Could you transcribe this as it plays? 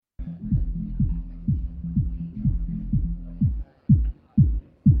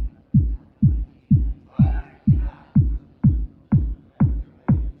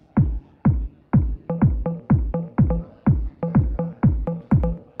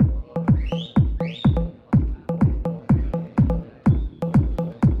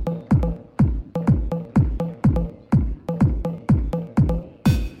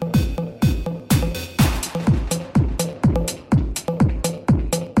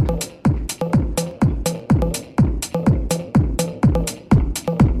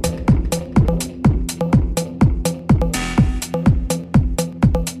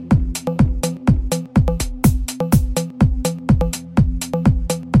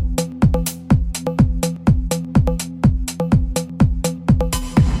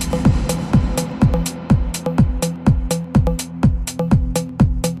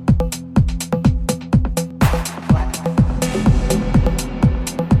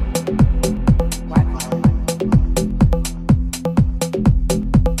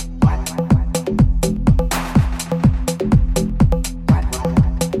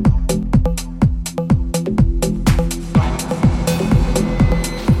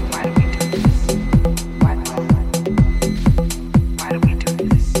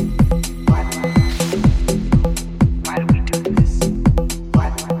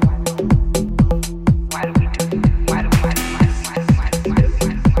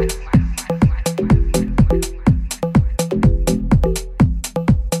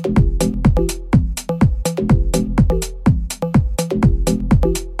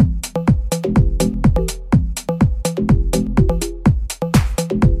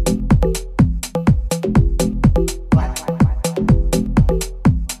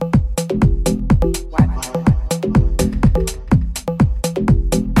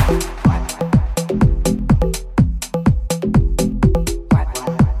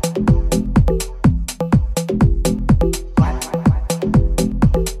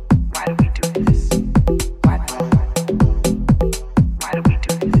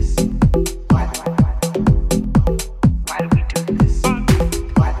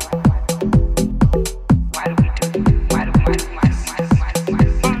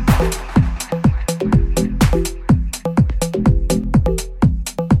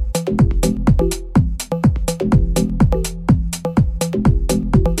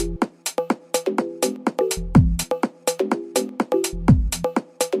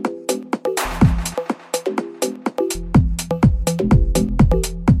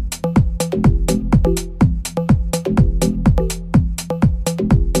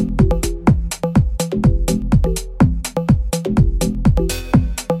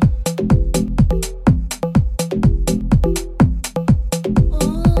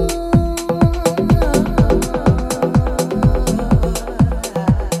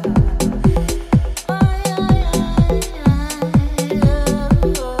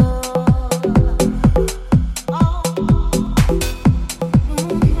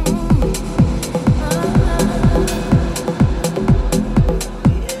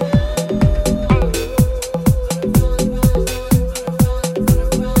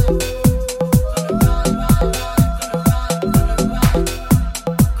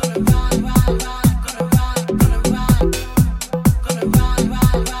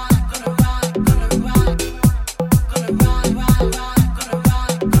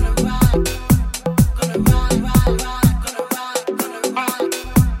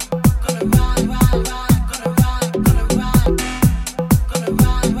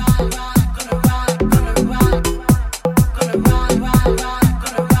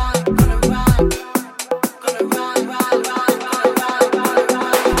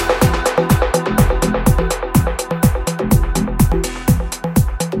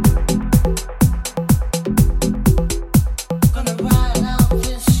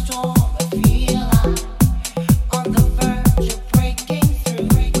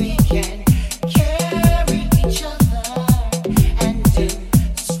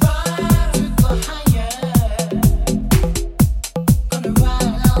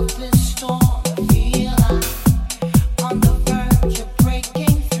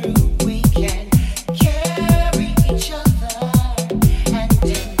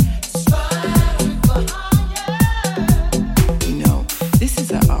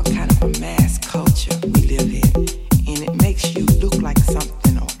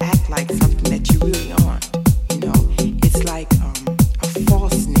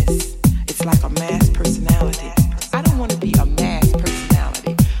like a mass personality. I don't want to be a mass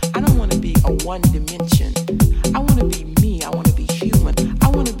personality. I don't want to be a one dimension. I want to be me. I want to be human. I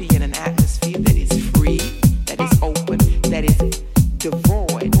want to be in an atmosphere that is free, that is open, that is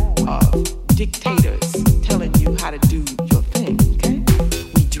devoid of dictators telling you how to do your thing, okay?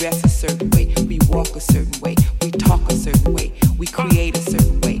 We dress a certain way, we walk a certain way, we talk a certain way, we create a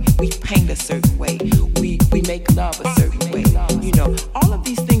certain way, we paint a certain way, we make love a certain way. You know, all of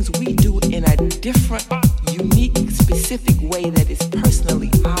these things we do in a different, unique, specific way that is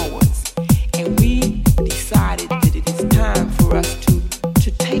personally ours. And we decided that it is time for us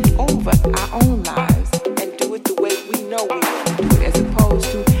to take over our own lives and do it the way we know we want to do it, as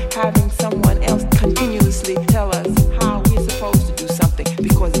opposed to having someone else continuously tell us how we're supposed to do something,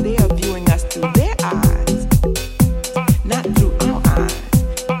 because they are viewing us through their eyes, not through our eyes.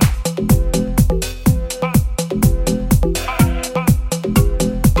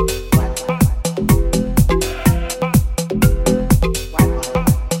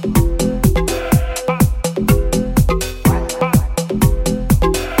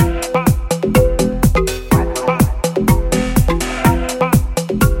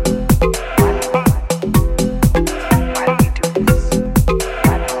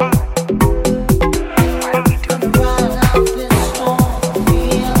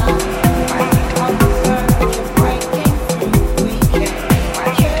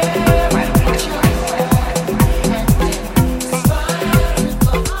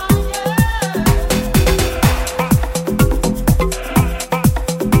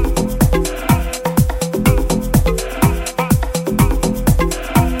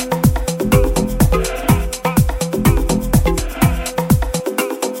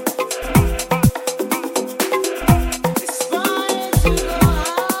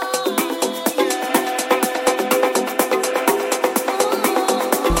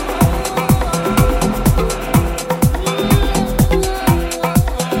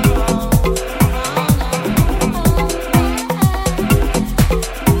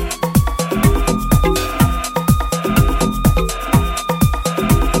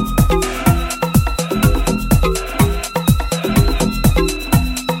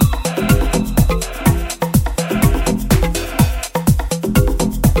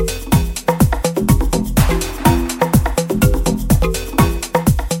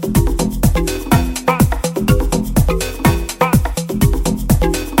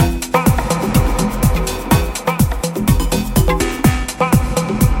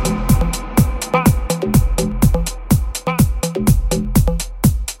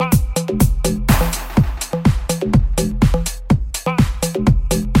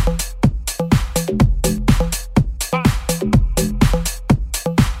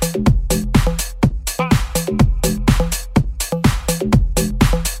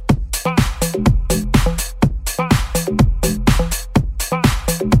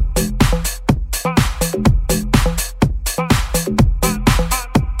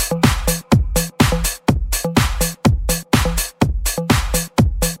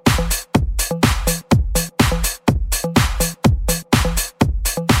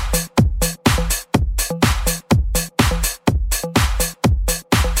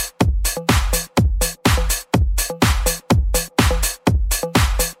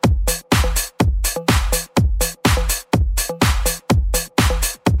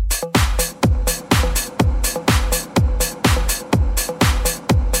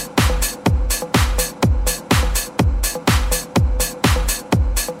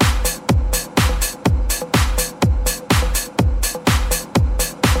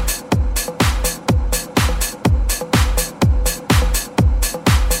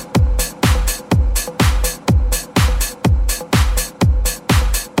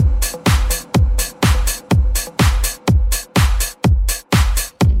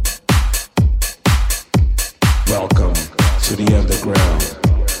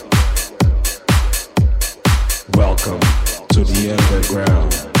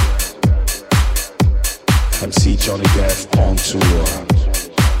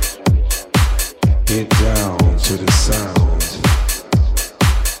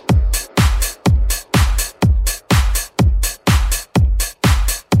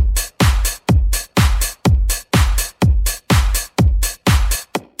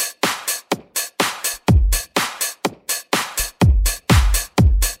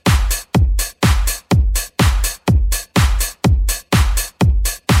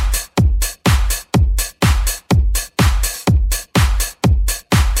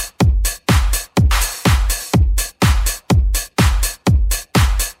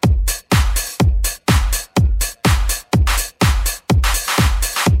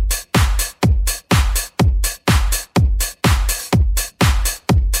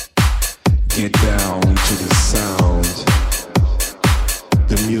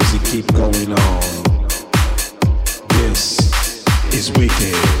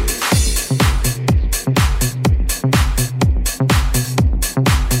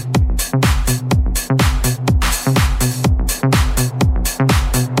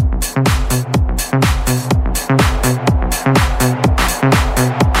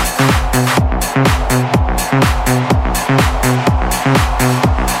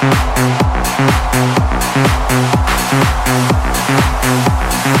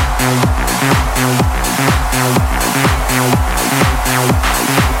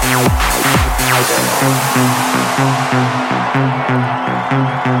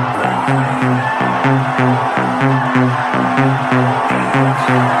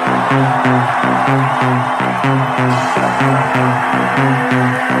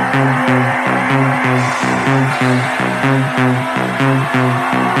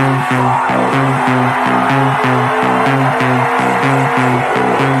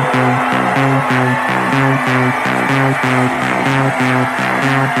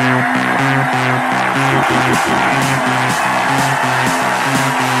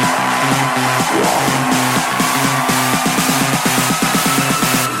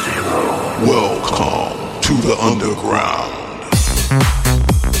 Welcome to the underground.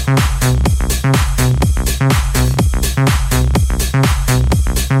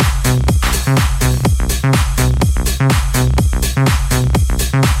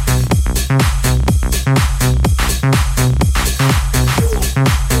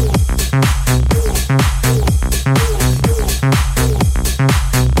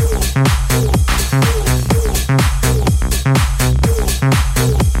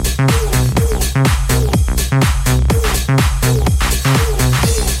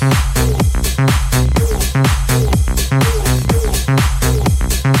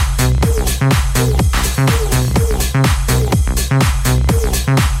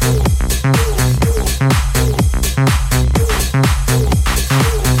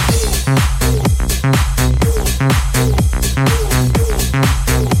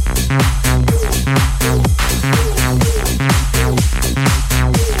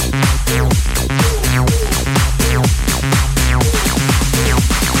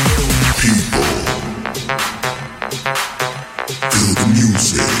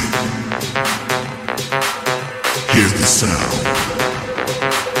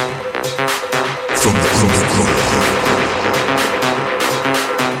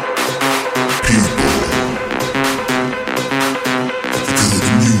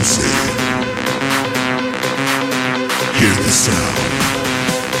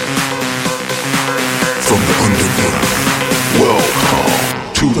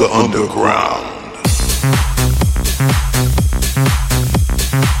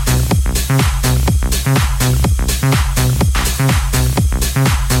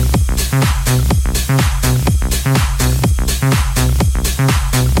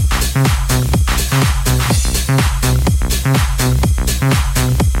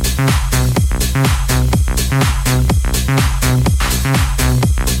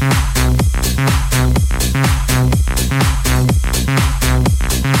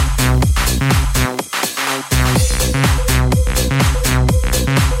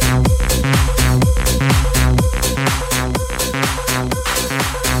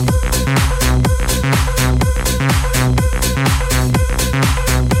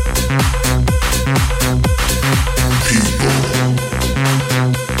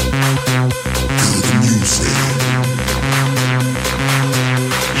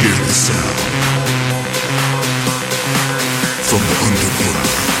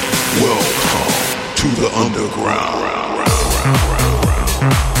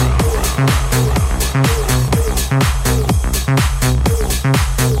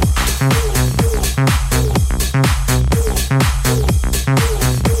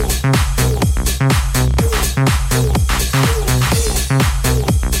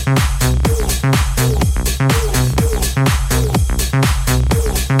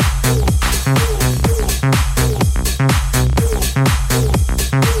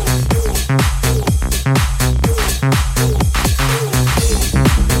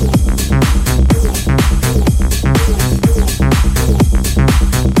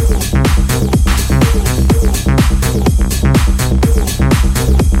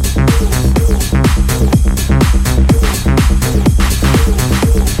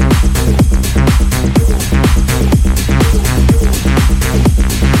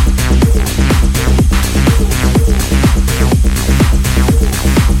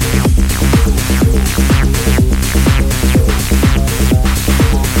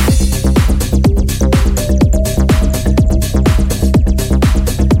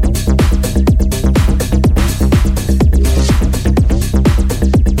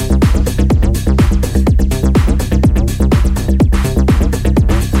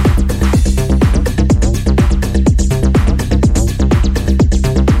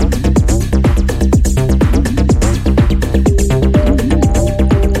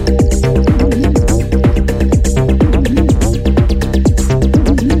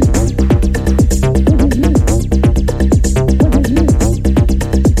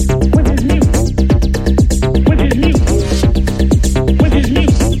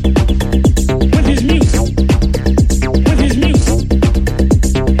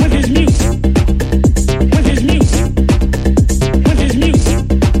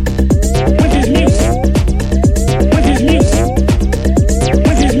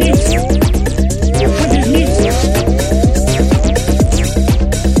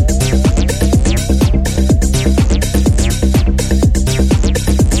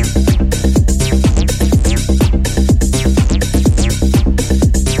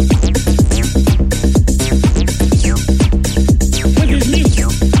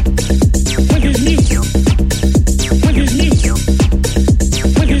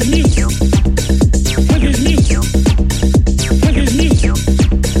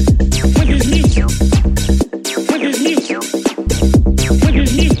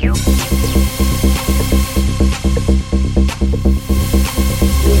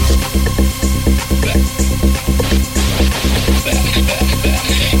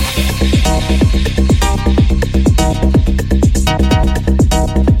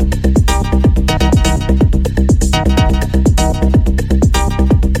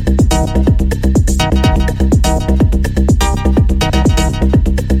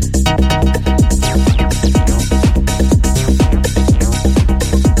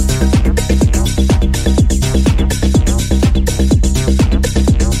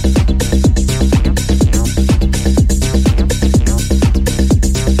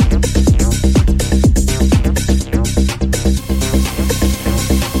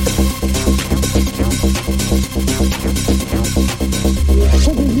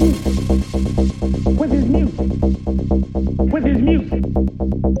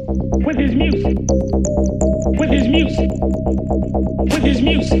 with his music, with his music, with his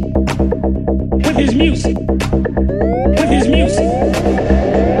music, with his music, with his music, with his music,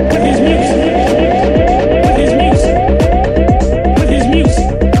 with his music, with his music, with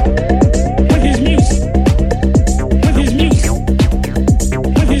his music, with his music, with his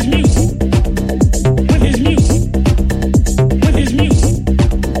music, with his music, with his music,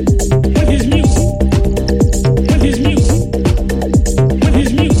 with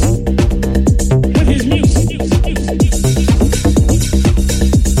his music, with his music.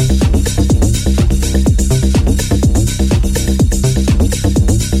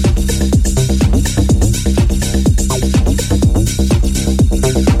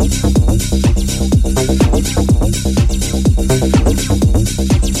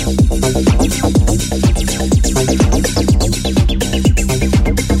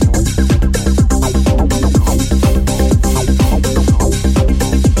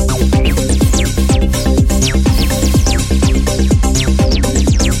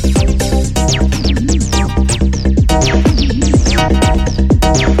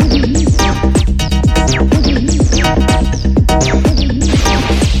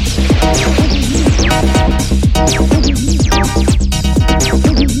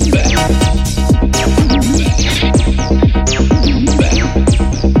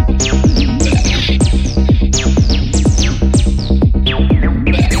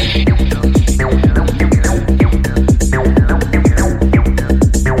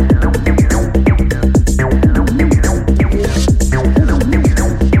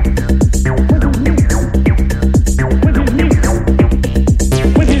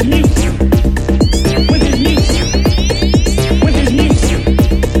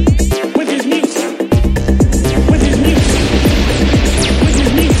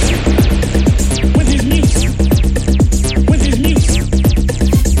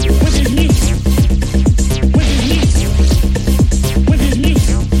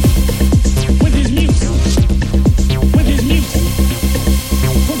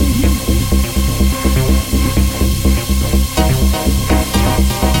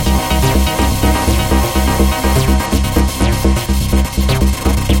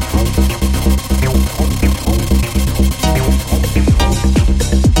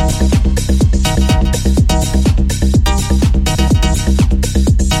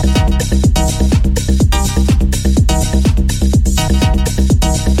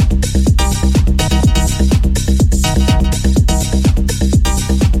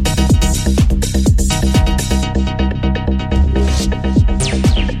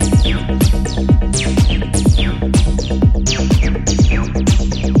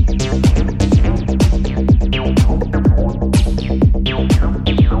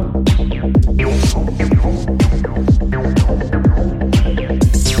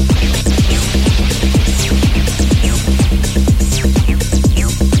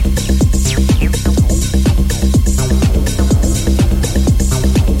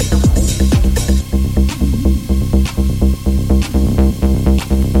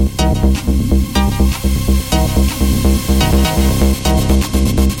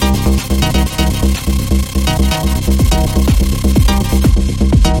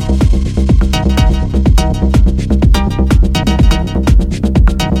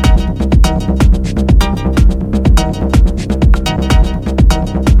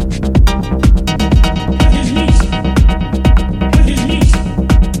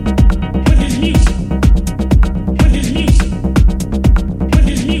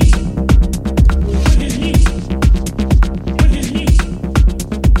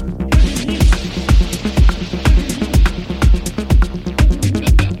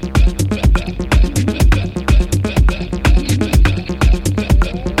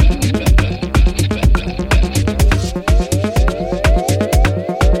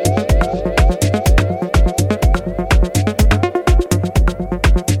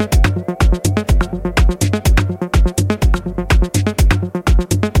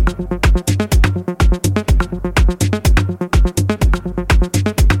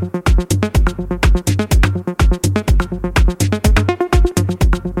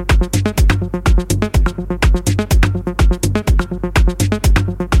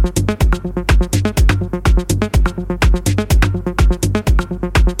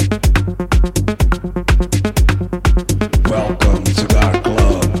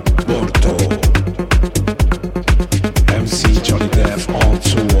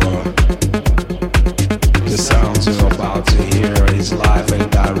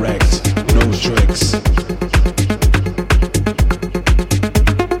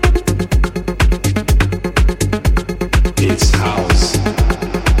 It's house.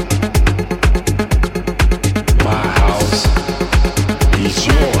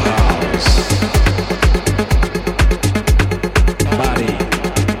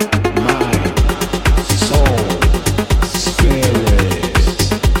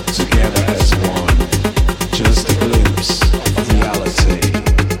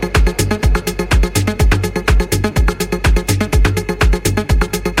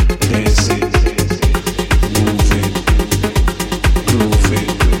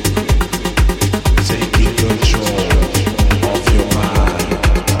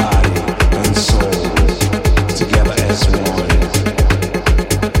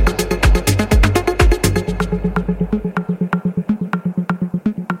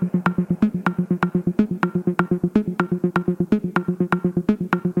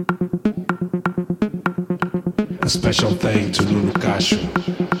 special thanks to Nuno Cacho,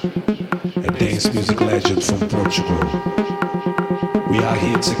 a dance music legend from Portugal. We are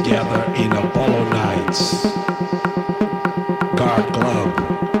here together in Apollo Nights, Gare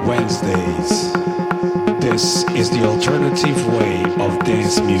Club, Wednesdays. This is the alternative way of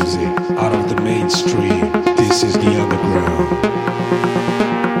dance music out of the mainstream. This is the underground.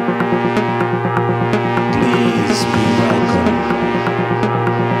 Please be welcome.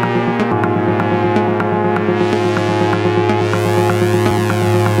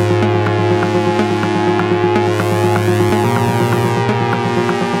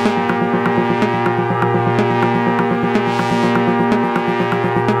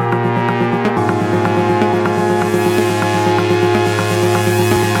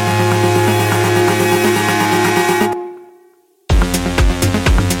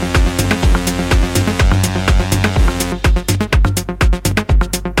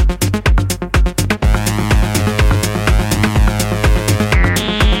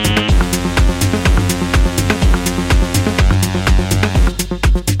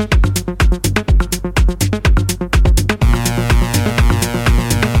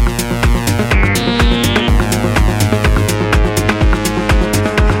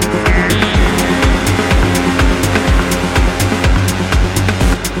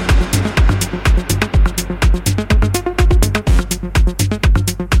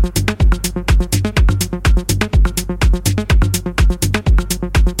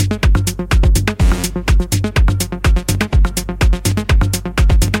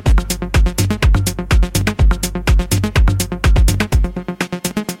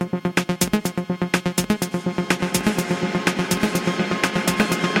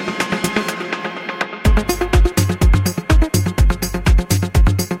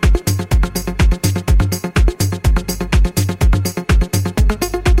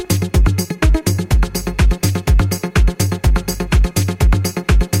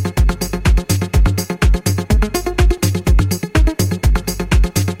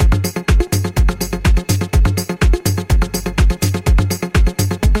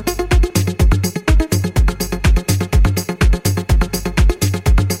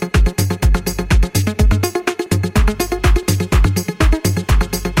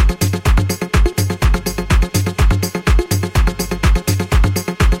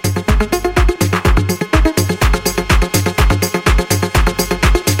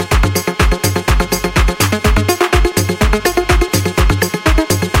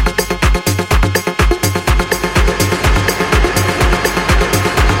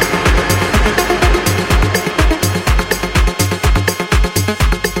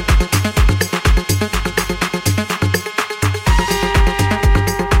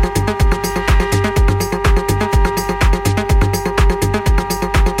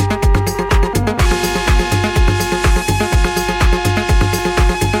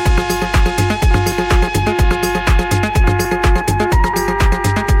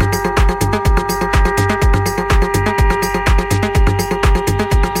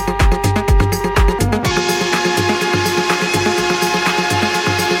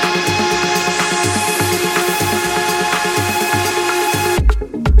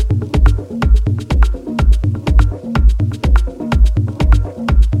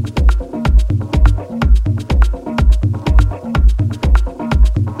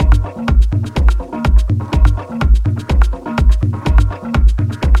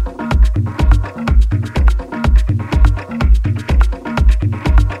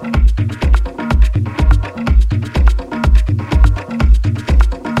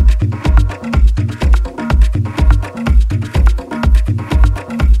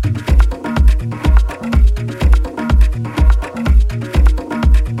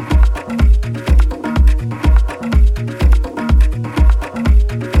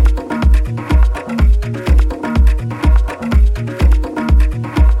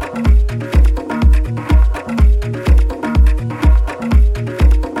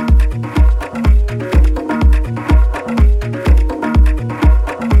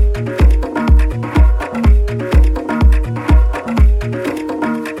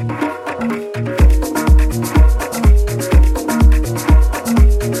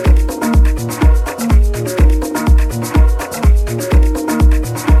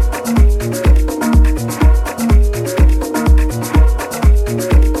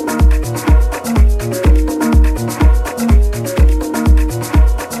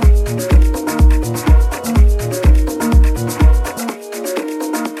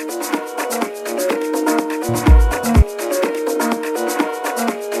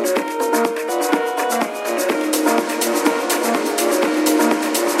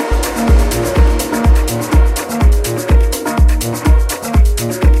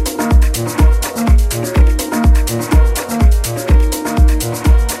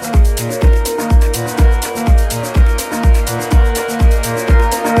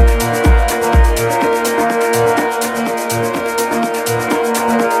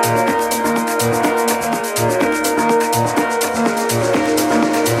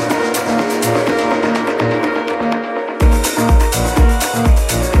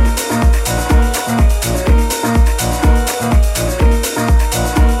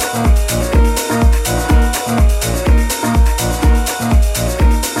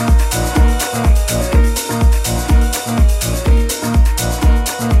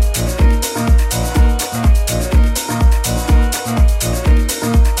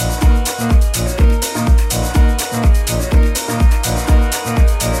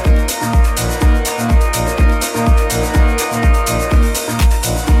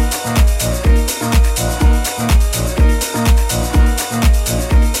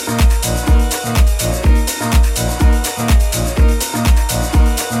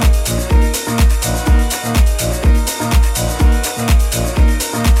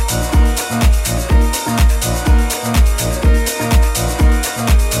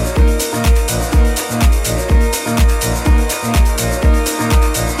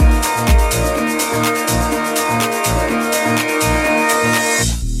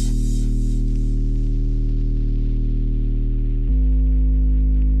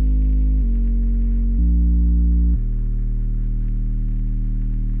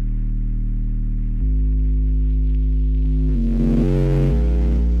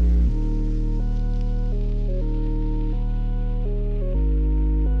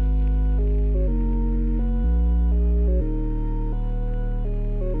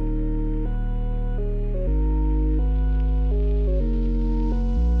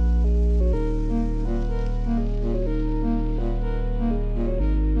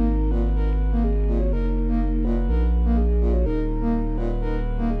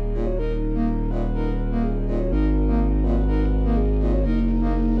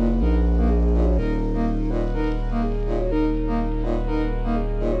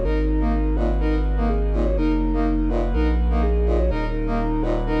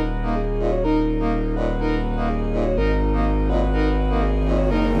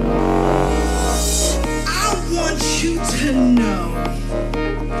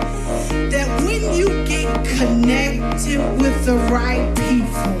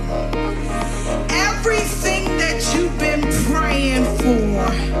 grateful. Everything that you've been praying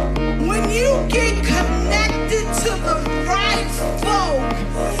for. When you get connected to the right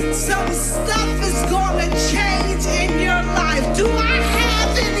folk, some stuff is gonna change in your life. Do I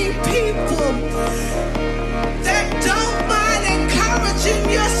have any people that don't mind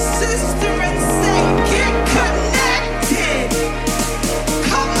encouraging your sister and say, get connected?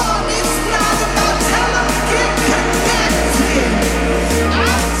 Come on, it's not about tell them get connected.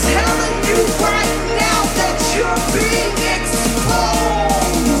 I'm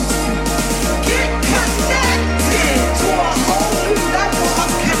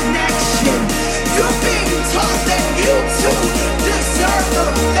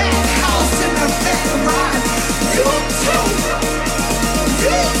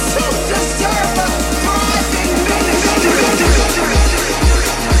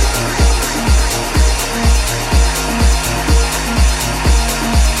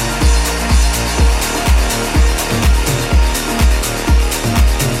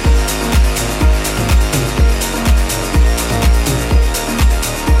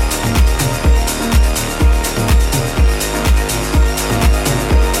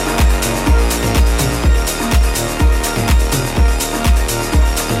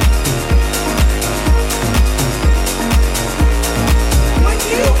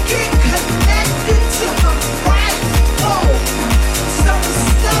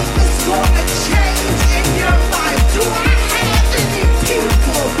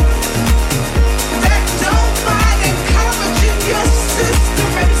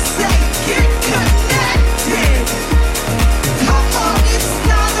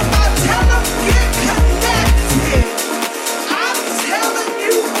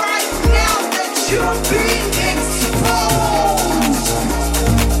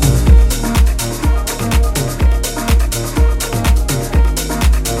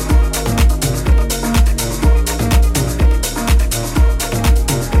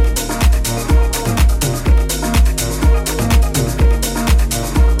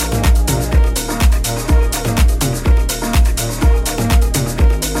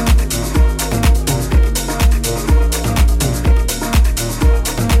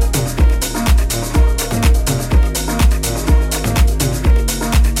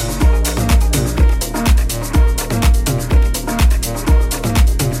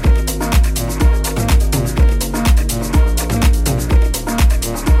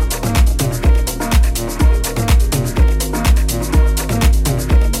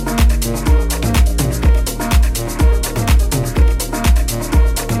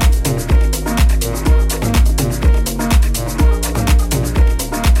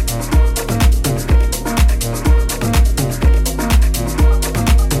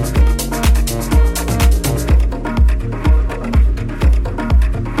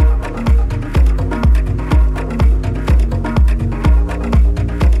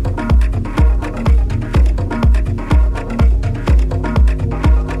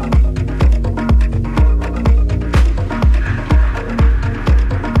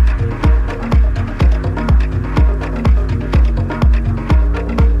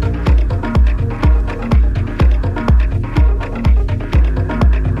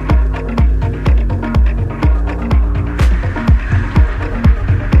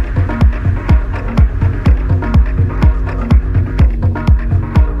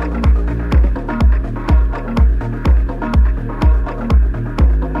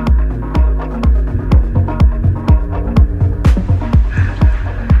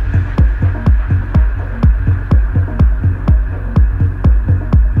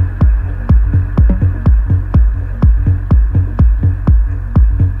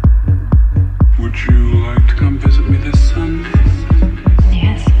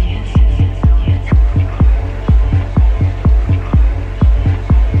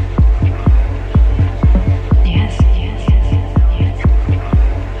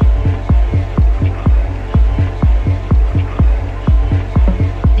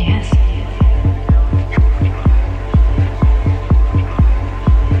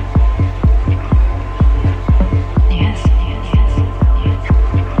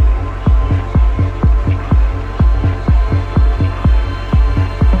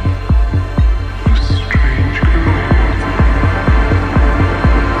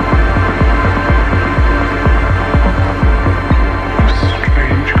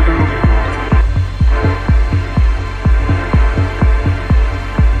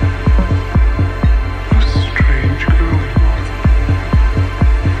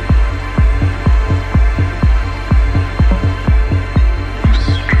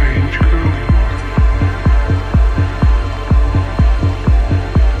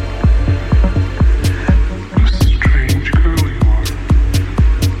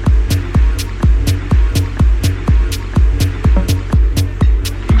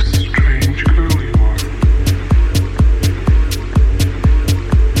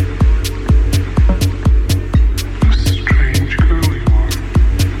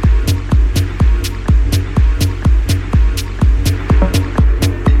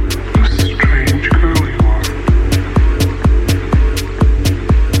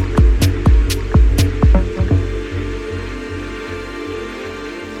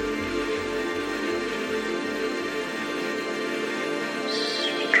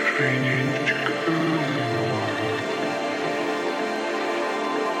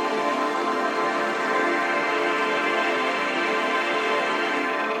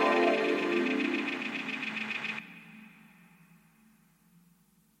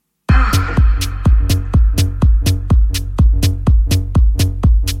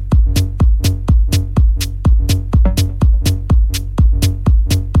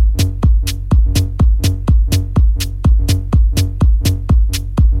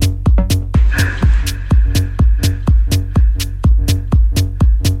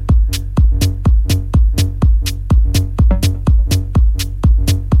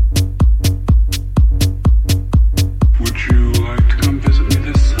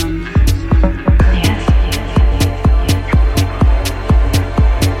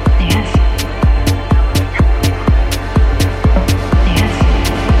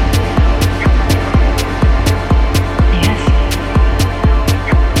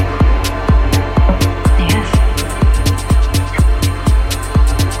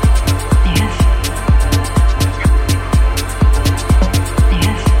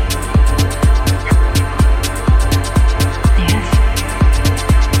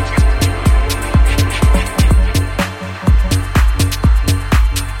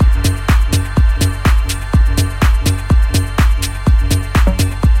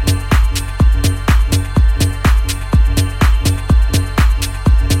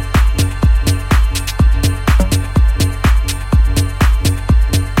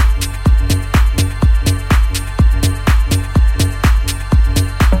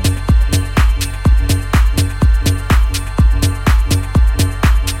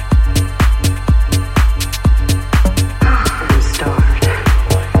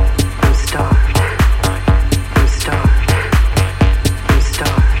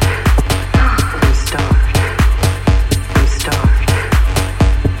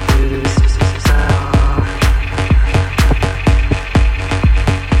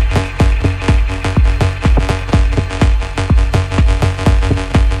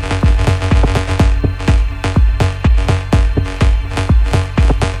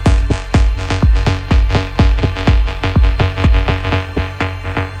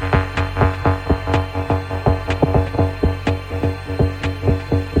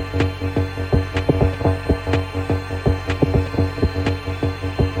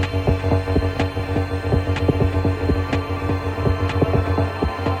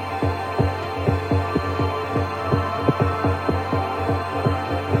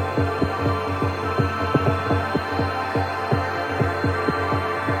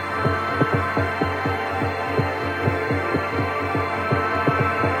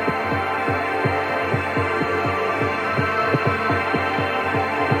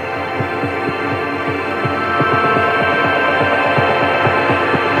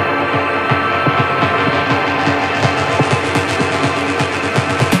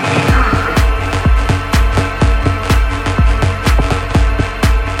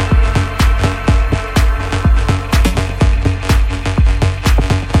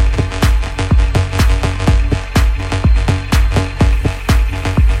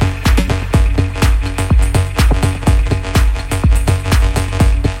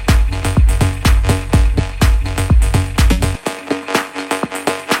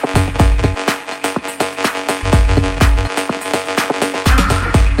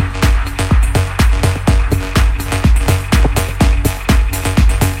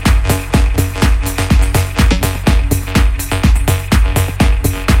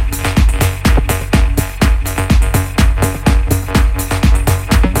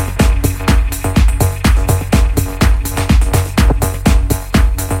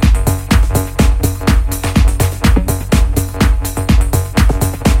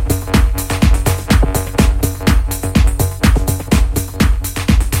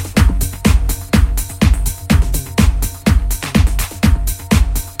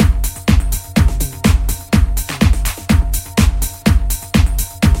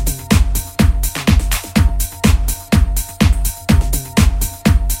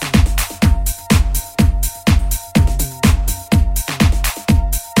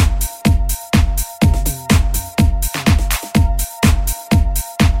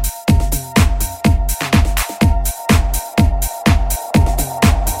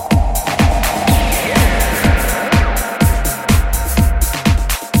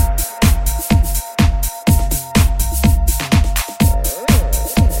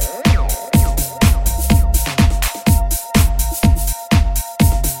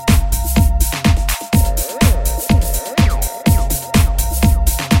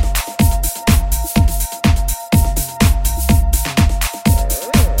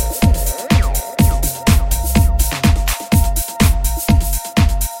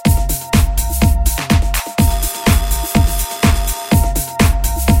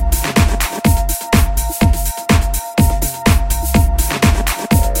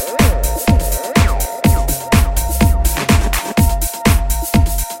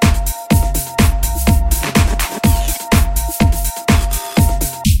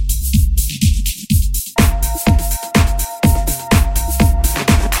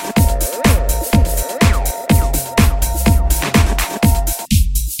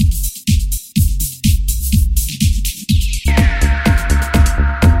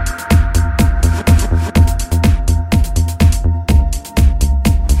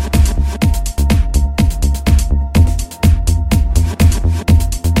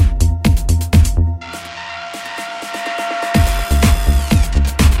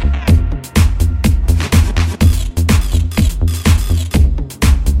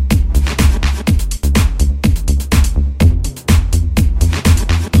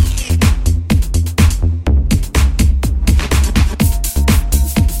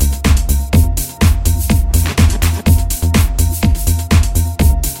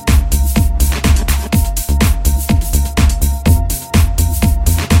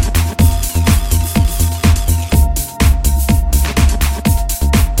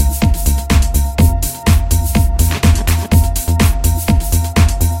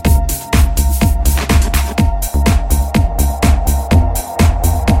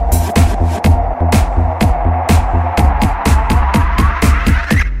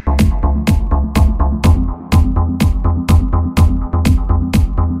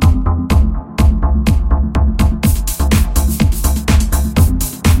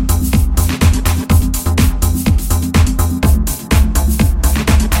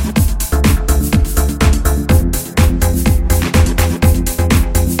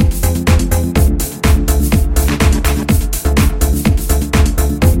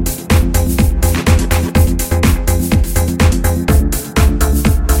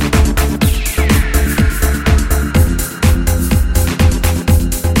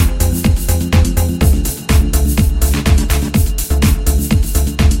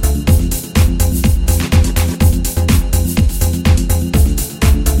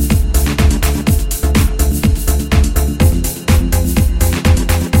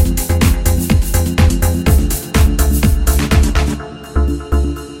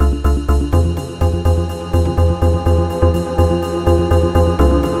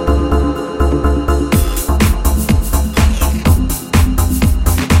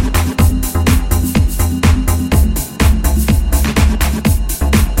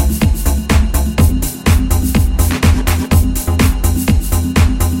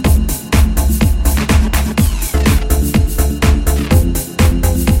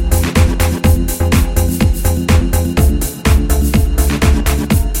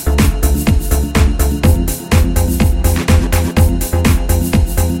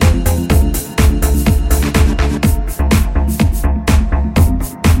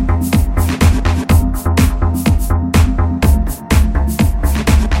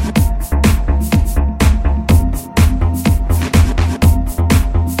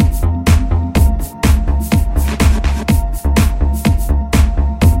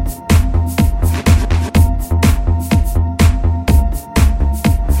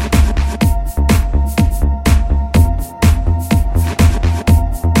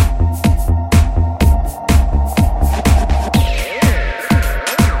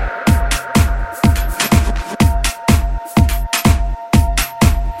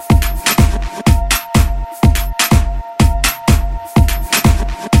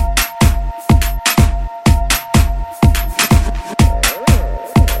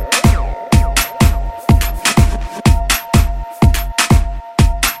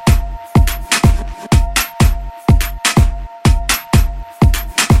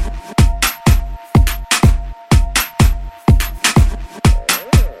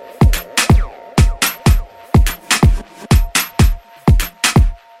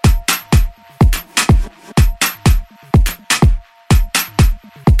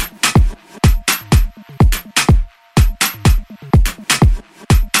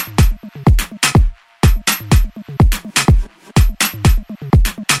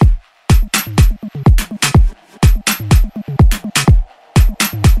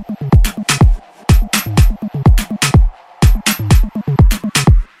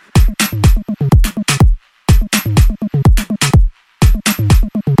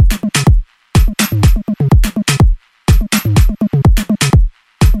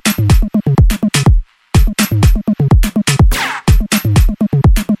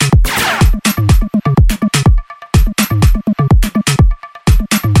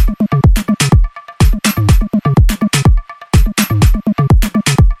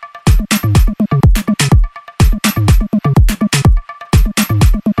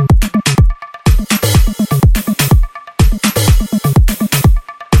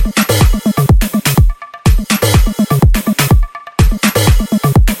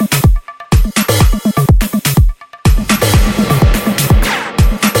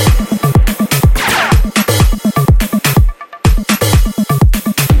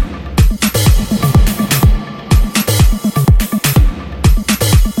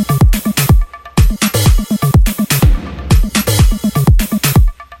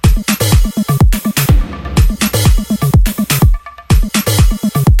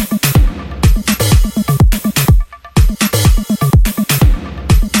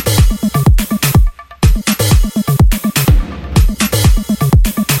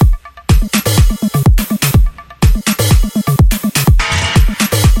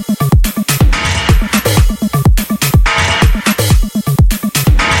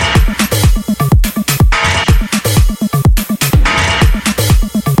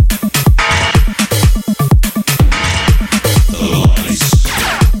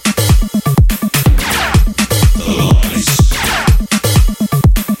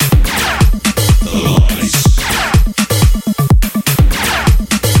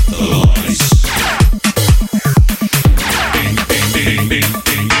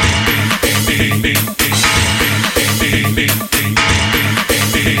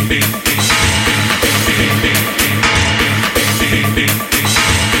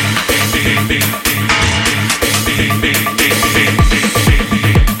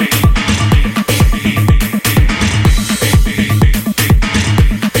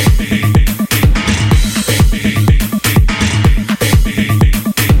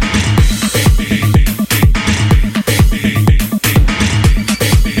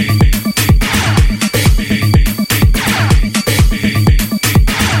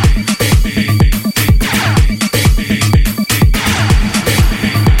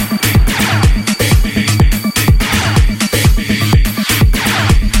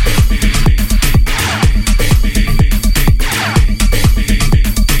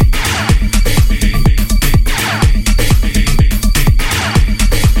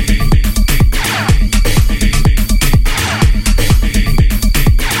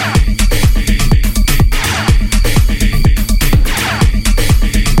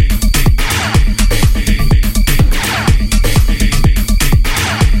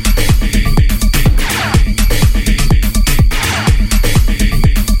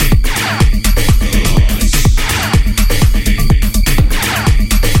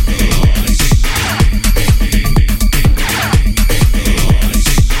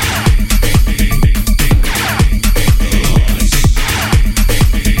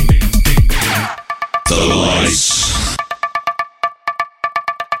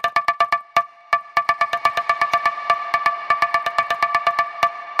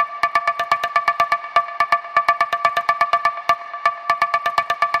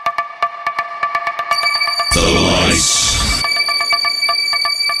Nights.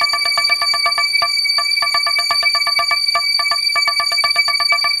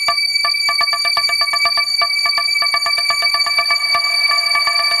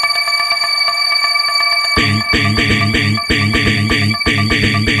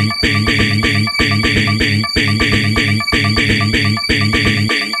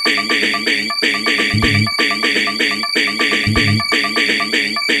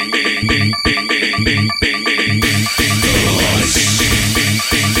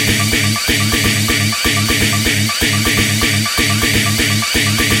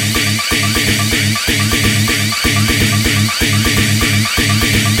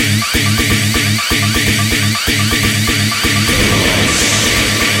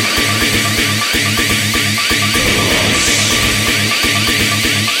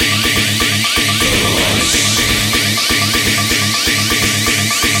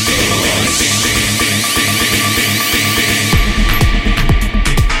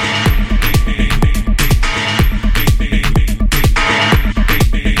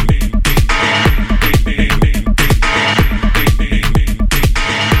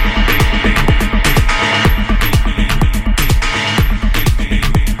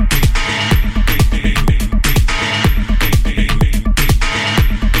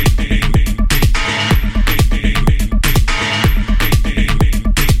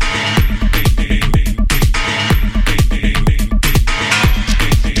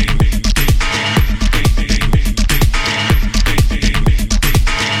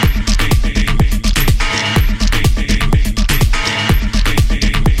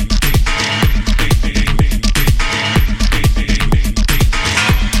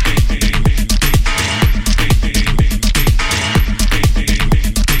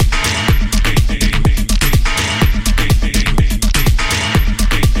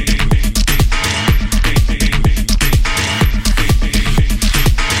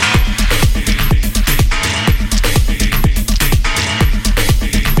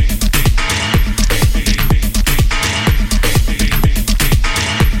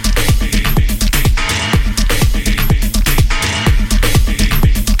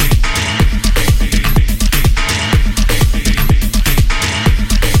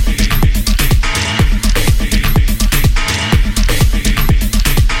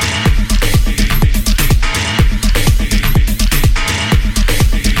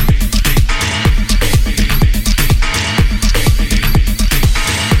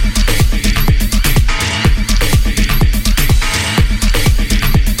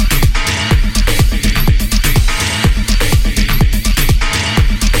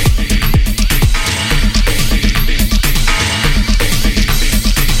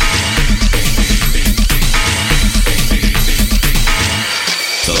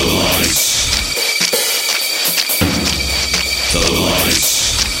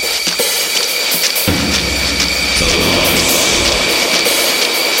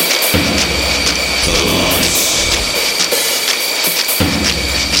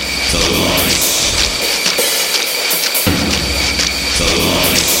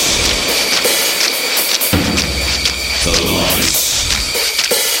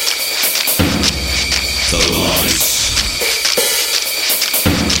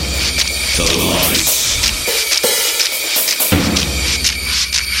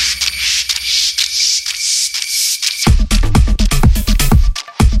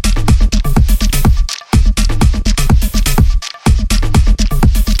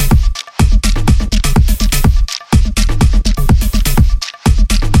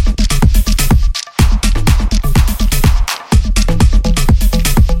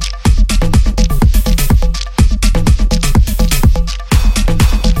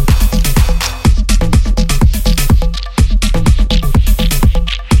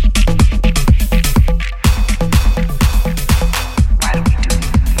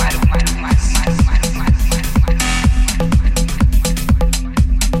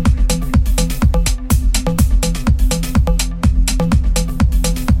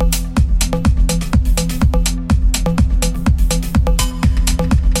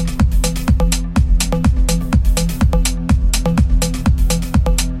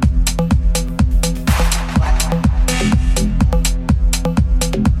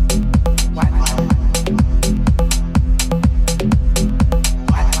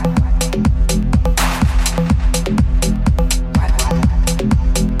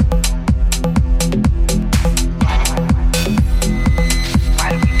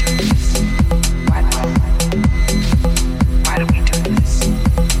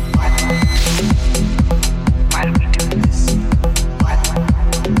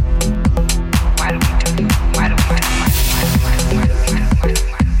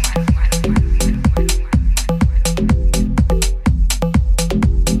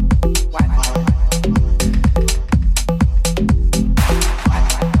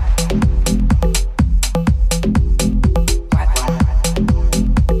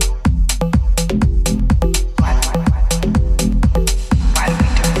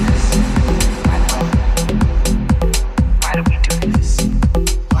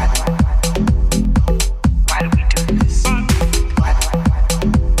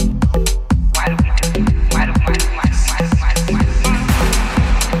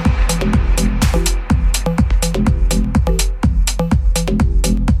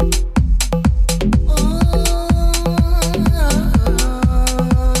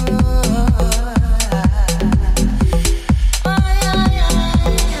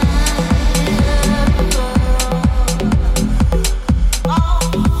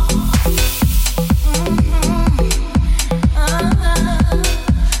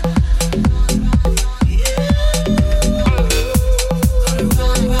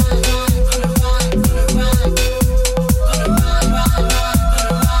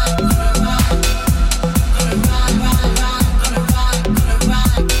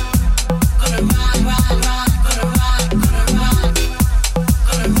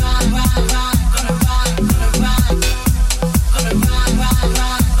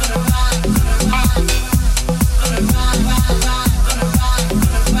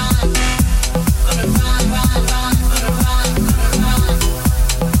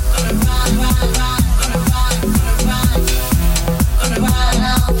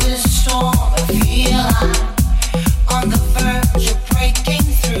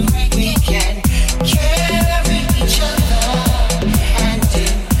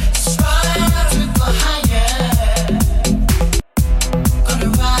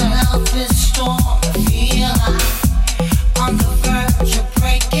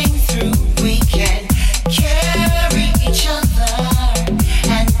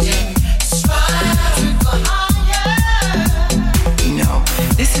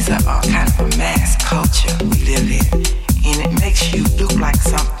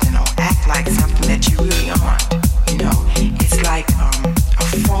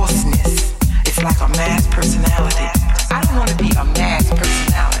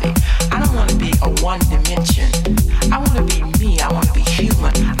 one dimension. I want to be me. I want to be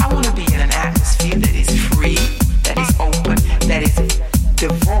human. I want to be in an atmosphere that is free, that is open, that is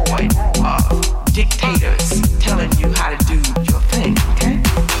devoid of dictators telling you how to do your thing, okay?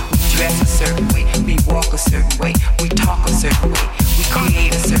 We dress a certain way, we walk a certain way, we talk a certain way, we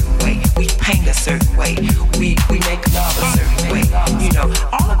create a certain way, we paint a certain way, we make love a certain way. You know,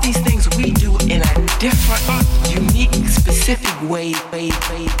 all of these things we do in a different, unique, specific way.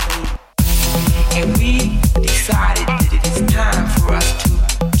 And we decided that it is time for us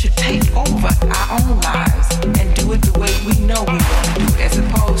to take over our own lives and do it the way we know we want to do it, as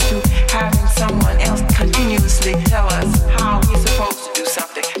opposed to having someone else continuously tell us how we're supposed to do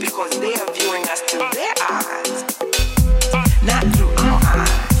something, because they are viewing us through their eyes, not through our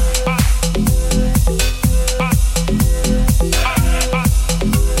eyes.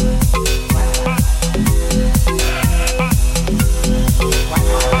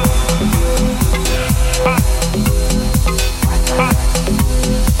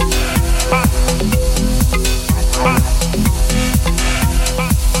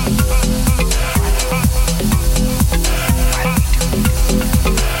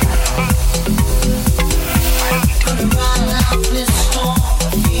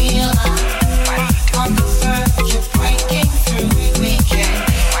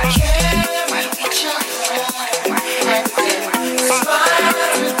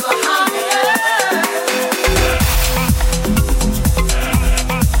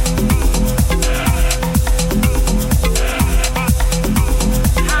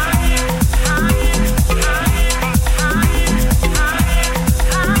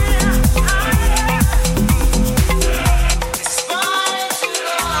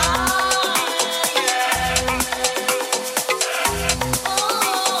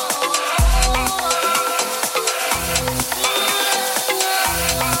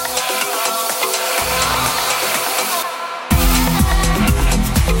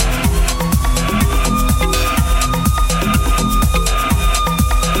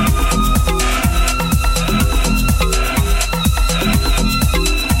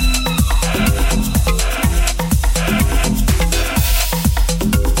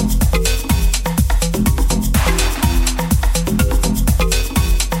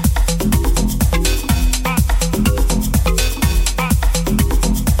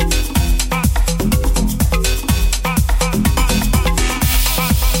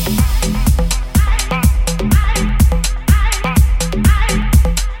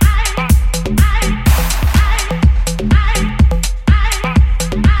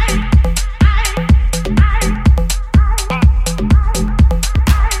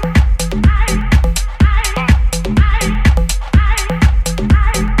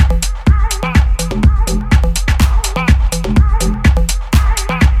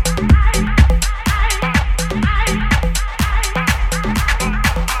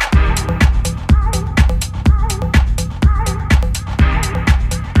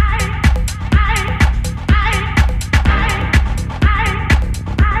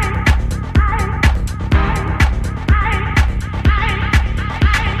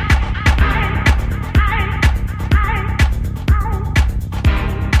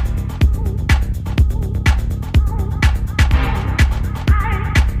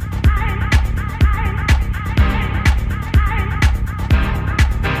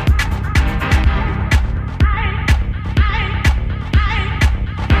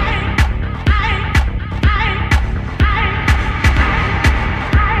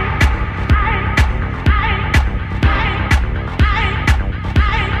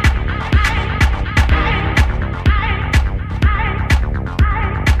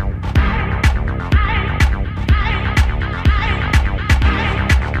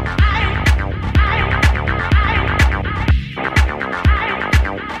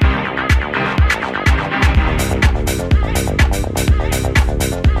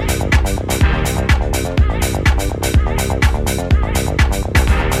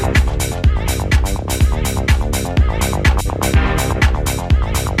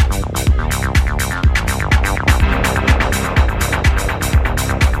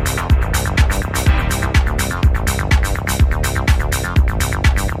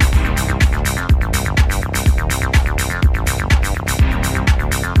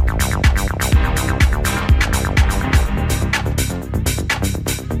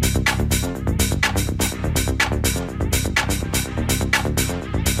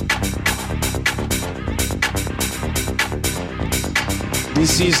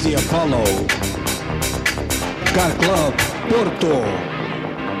 This is the Apollo Gare Club Porto.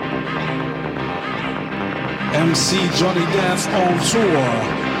 MC Johnny Death on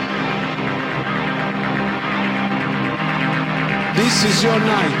tour. This is your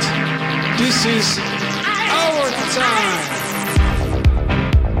night. This is our time.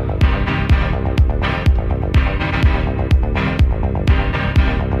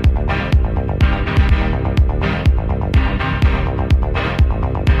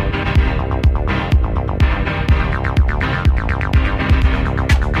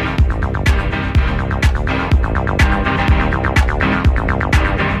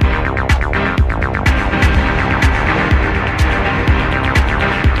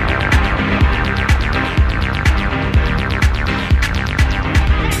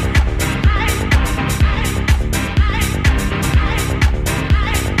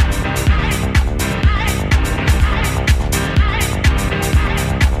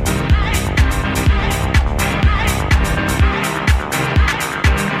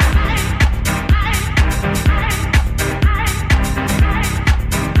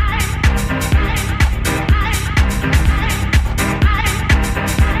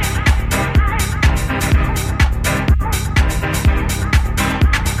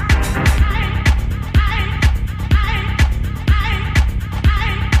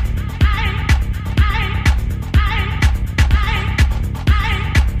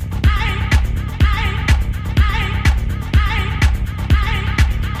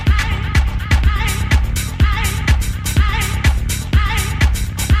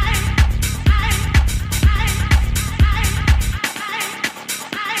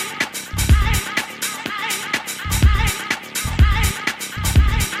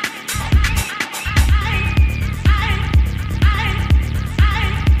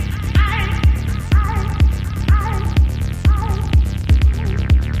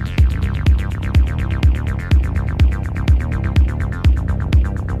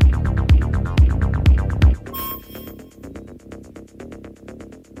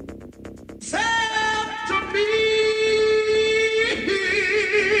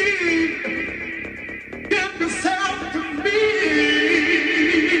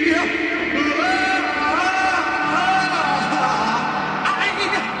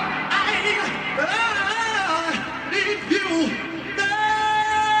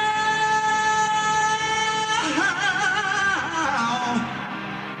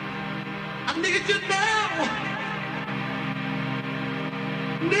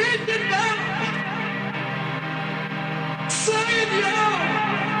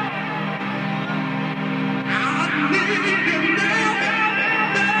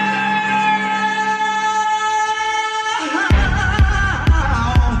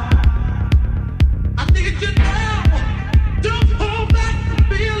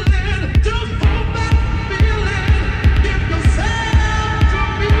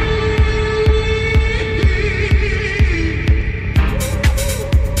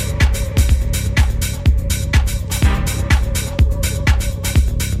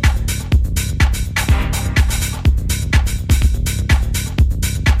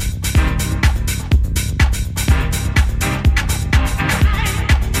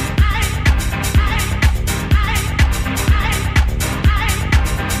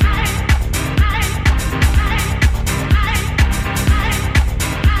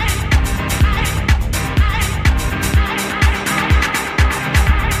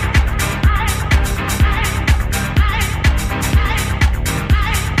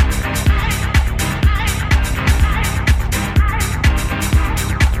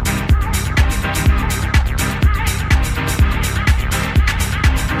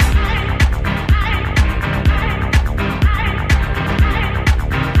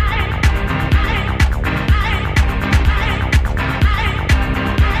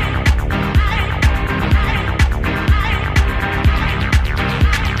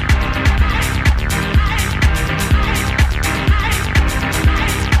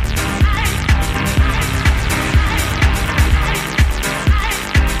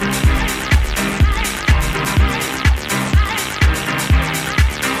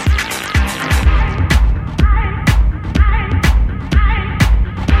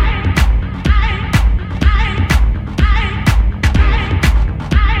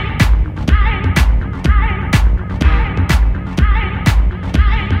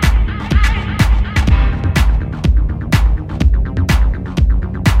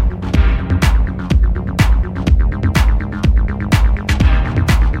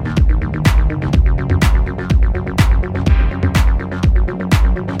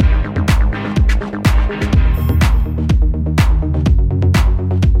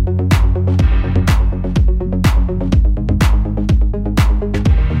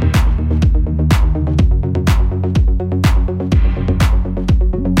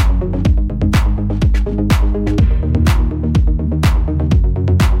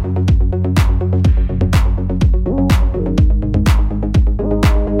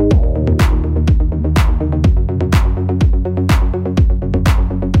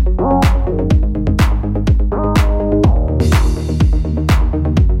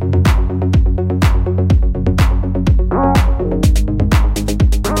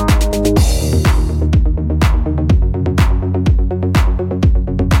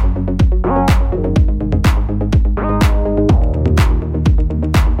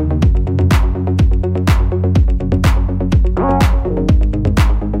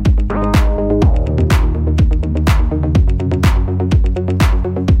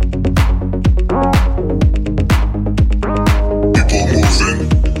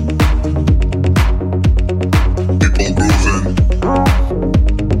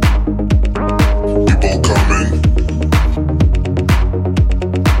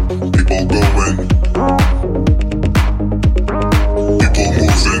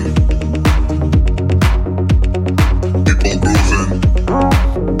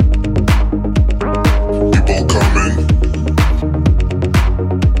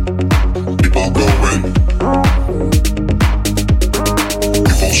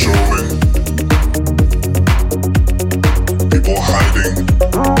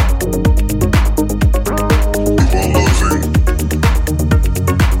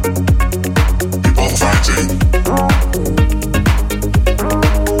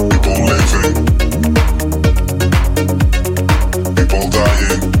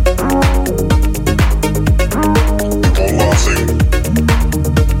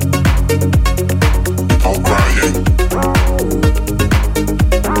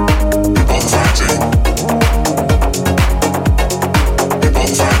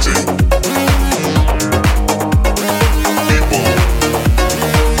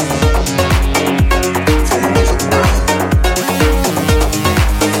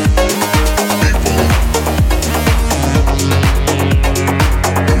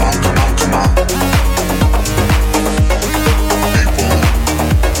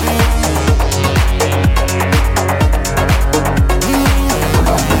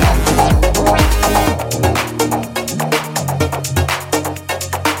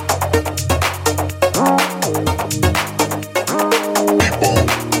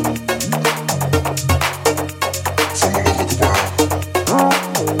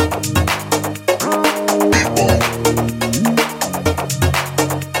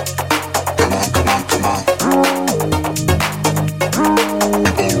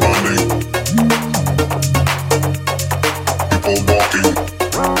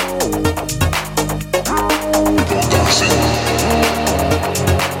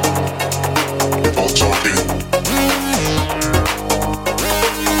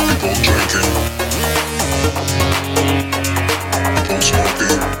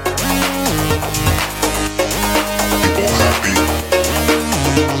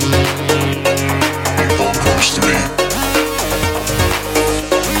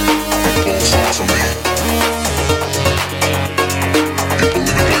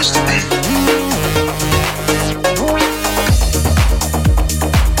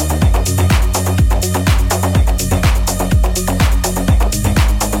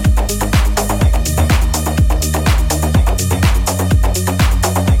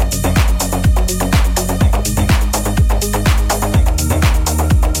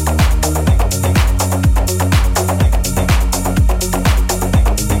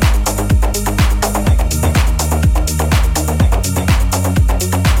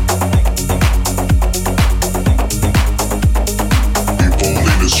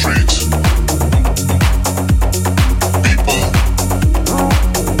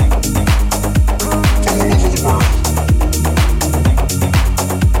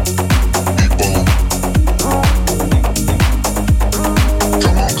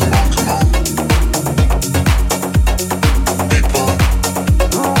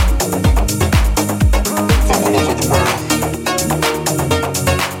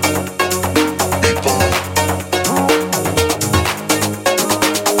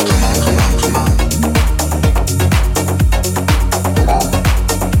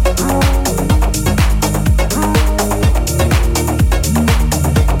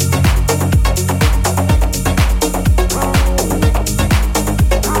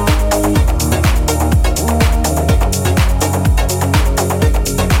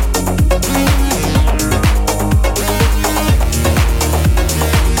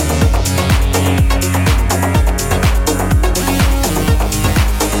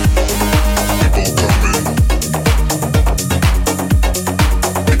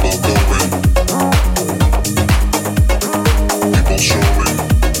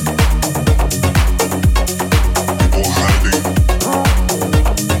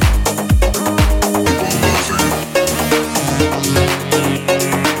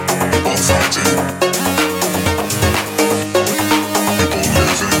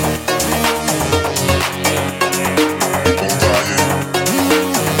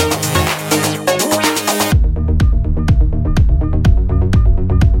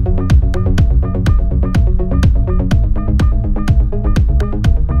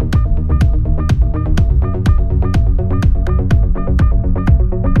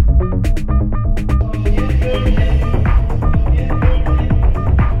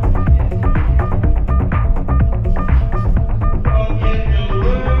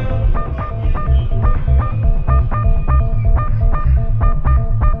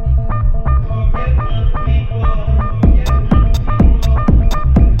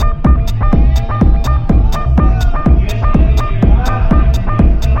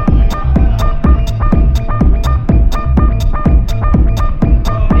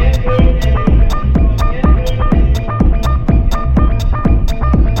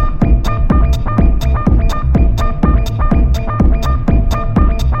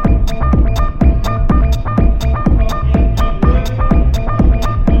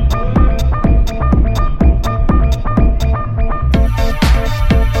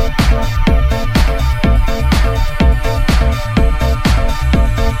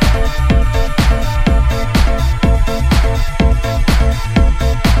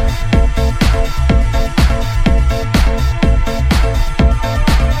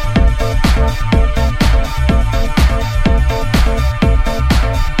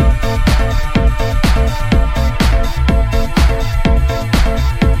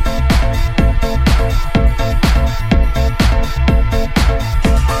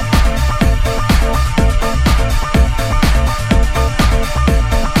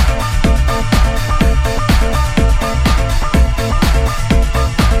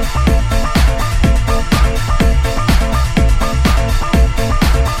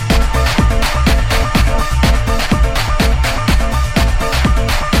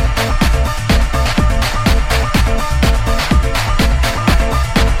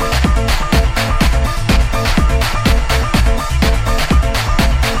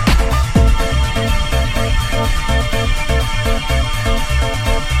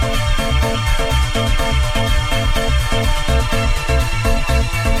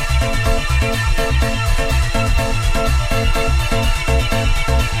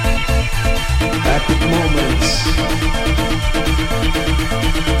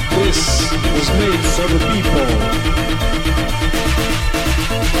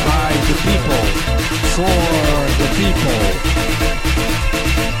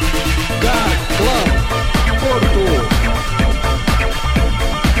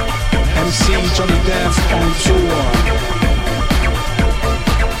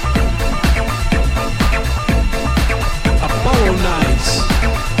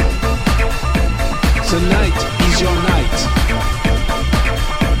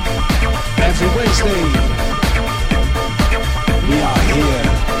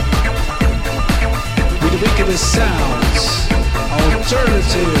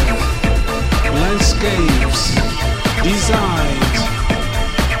 live landscapes designed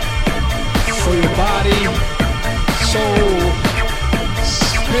for your body, soul,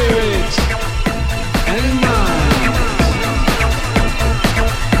 spirit, and mind.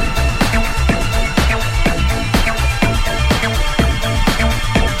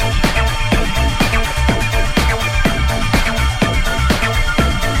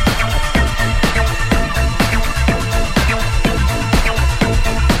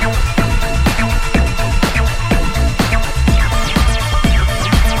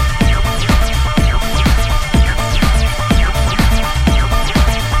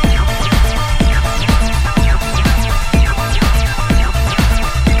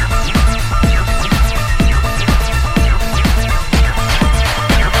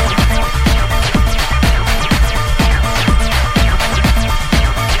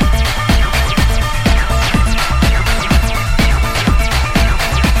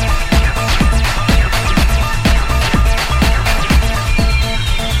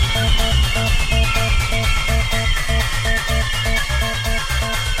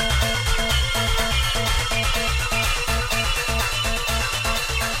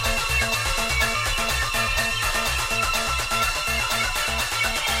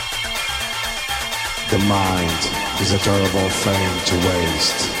 The mind is a terrible thing to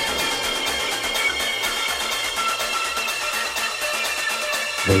waste.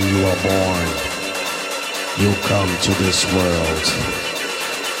 When you are born, you come to this world.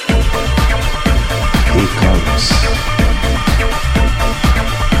 He comes.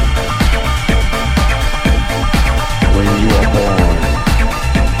 When you are born,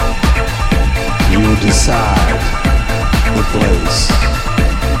 you decide the place,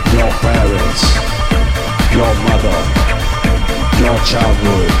 your parents, your mother, your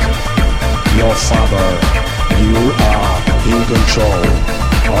childhood, your father. You are in control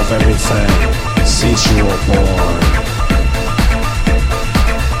of everything since you were born.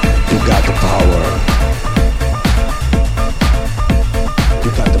 You got the power.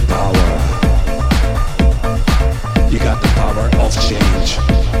 You got the power. You got the power of change.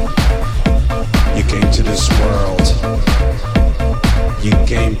 You came to this world. You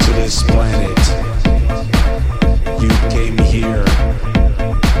came to this planet. You came here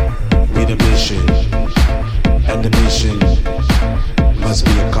with a mission, and the mission must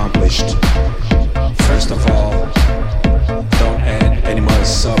be accomplished. First of all, don't add any more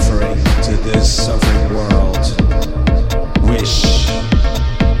suffering to this suffering world. Wish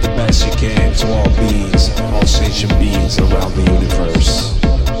the best you can to all beings, all sentient beings around the universe.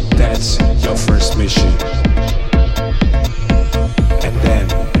 That's your first mission. And then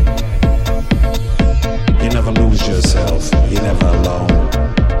you never lose yourself, you're never alone.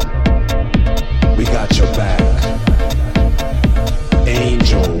 We got your back.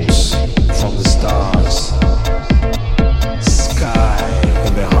 Angels from the stars, sky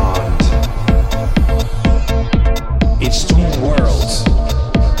and beyond. It's two worlds.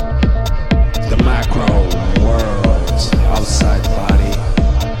 The macro world outside the body,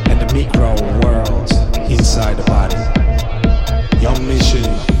 and the micro world inside the body. Your mission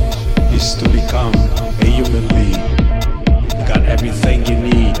is to become a human being. You got everything you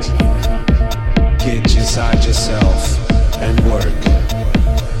need. Get inside yourself and work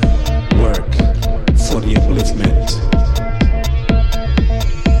for the upliftment.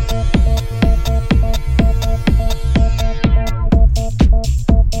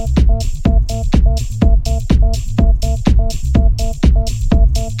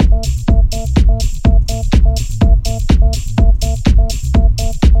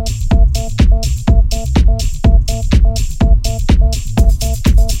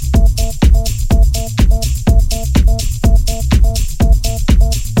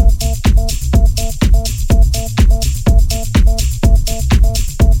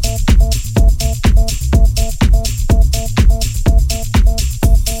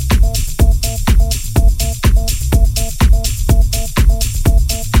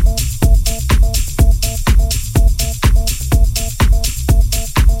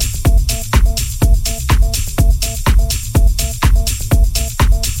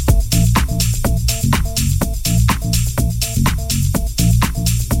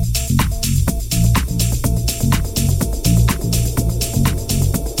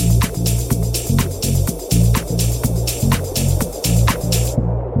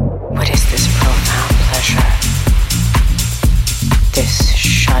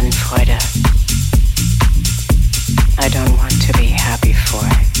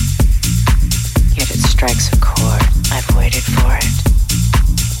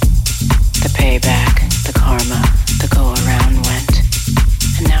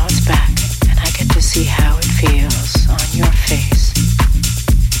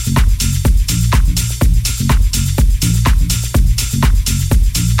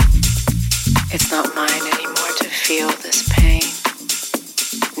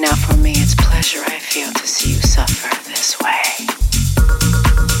 Now for me it's pleasure I feel to see you suffer this way.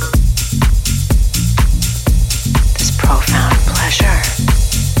 This profound pleasure.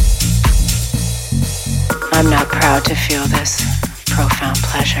 I'm not proud to feel this profound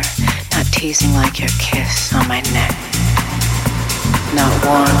pleasure, not teasing like your kiss on my neck, not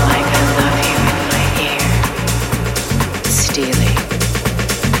warm like I love you in my ear. It's steely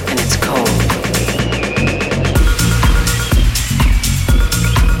and it's cold.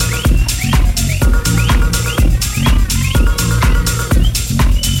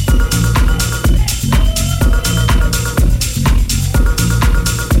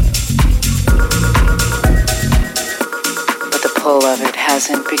 Pull of it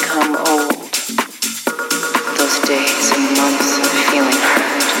hasn't become old. Those days and months of feeling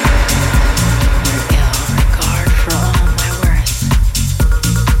hurt, your ill regard for all my worth.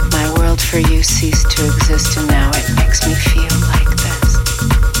 My world for you ceased to exist, and now it makes me feel like this.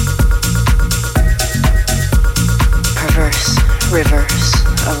 Perverse reverse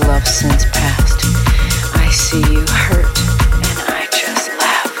of love since past. I see you hurt, and I just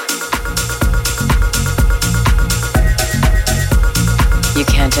laugh. You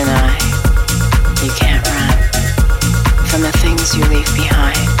can't deny, you can't run from the things you leave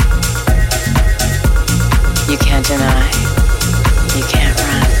behind. You can't deny, you can't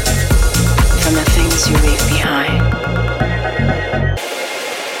run from the things you leave behind.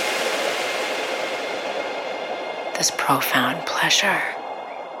 This profound pleasure.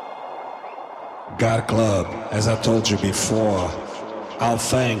 Gare Club, as I told you before, I'll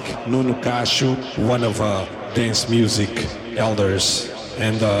thank Nuno Cacho, one of our dance music elders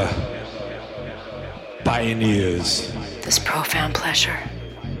and pioneers. This profound pleasure.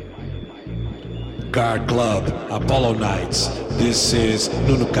 Gare Club, Apollo Nights. This is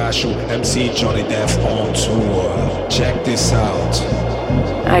Nuno Cacho, MC Johnny Death on tour. Check this out.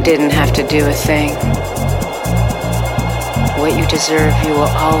 I didn't have to do a thing. What you deserve, you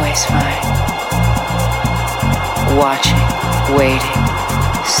will always find. Watching, waiting,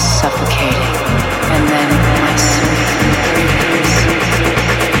 suffocating, and then my sweet breeze.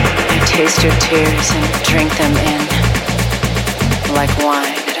 I taste your tears and drink them in, like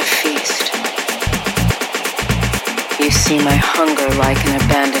wine at a feast. You see my hunger like an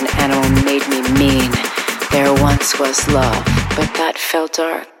abandoned animal made me mean. There once was love, but that felt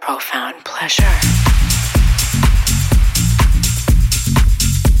dark, profound pleasure.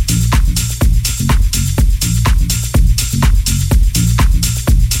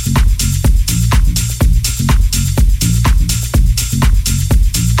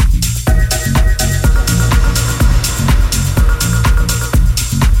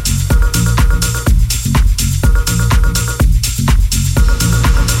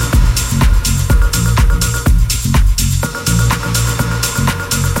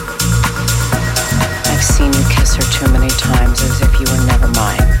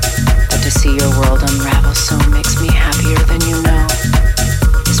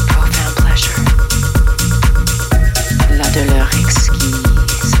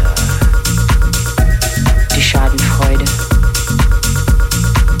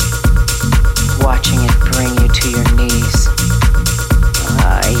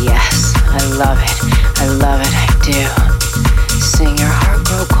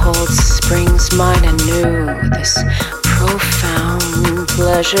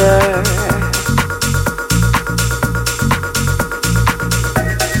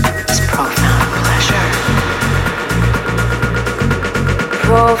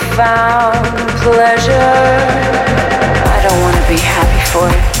 Profound pleasure. I don't want to be happy for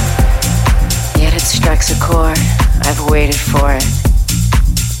it, yet it strikes a chord. I've waited for it.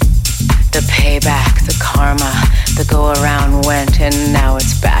 The payback, the karma, the go around went, and now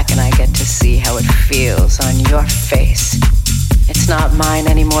it's back, and I get to see how it feels on your face. It's not mine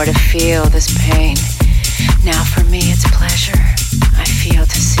anymore to feel this pain. Now for me it's pleasure. I feel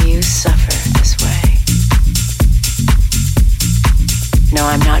to see you suffer this way. No,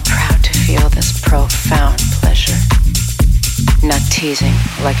 I'm not proud to feel this profound pleasure. Not teasing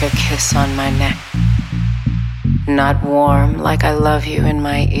like a kiss on my neck. Not warm like I love you in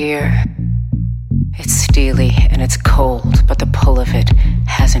my ear. It's steely and it's cold, but the pull of it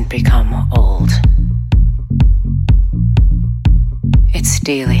hasn't become old. It's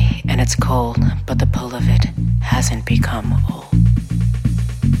steely and it's cold, but the pull of it hasn't become old.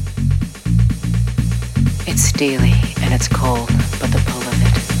 It's steely and it's cold, but the pull of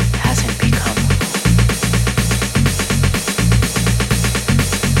it hasn't become old.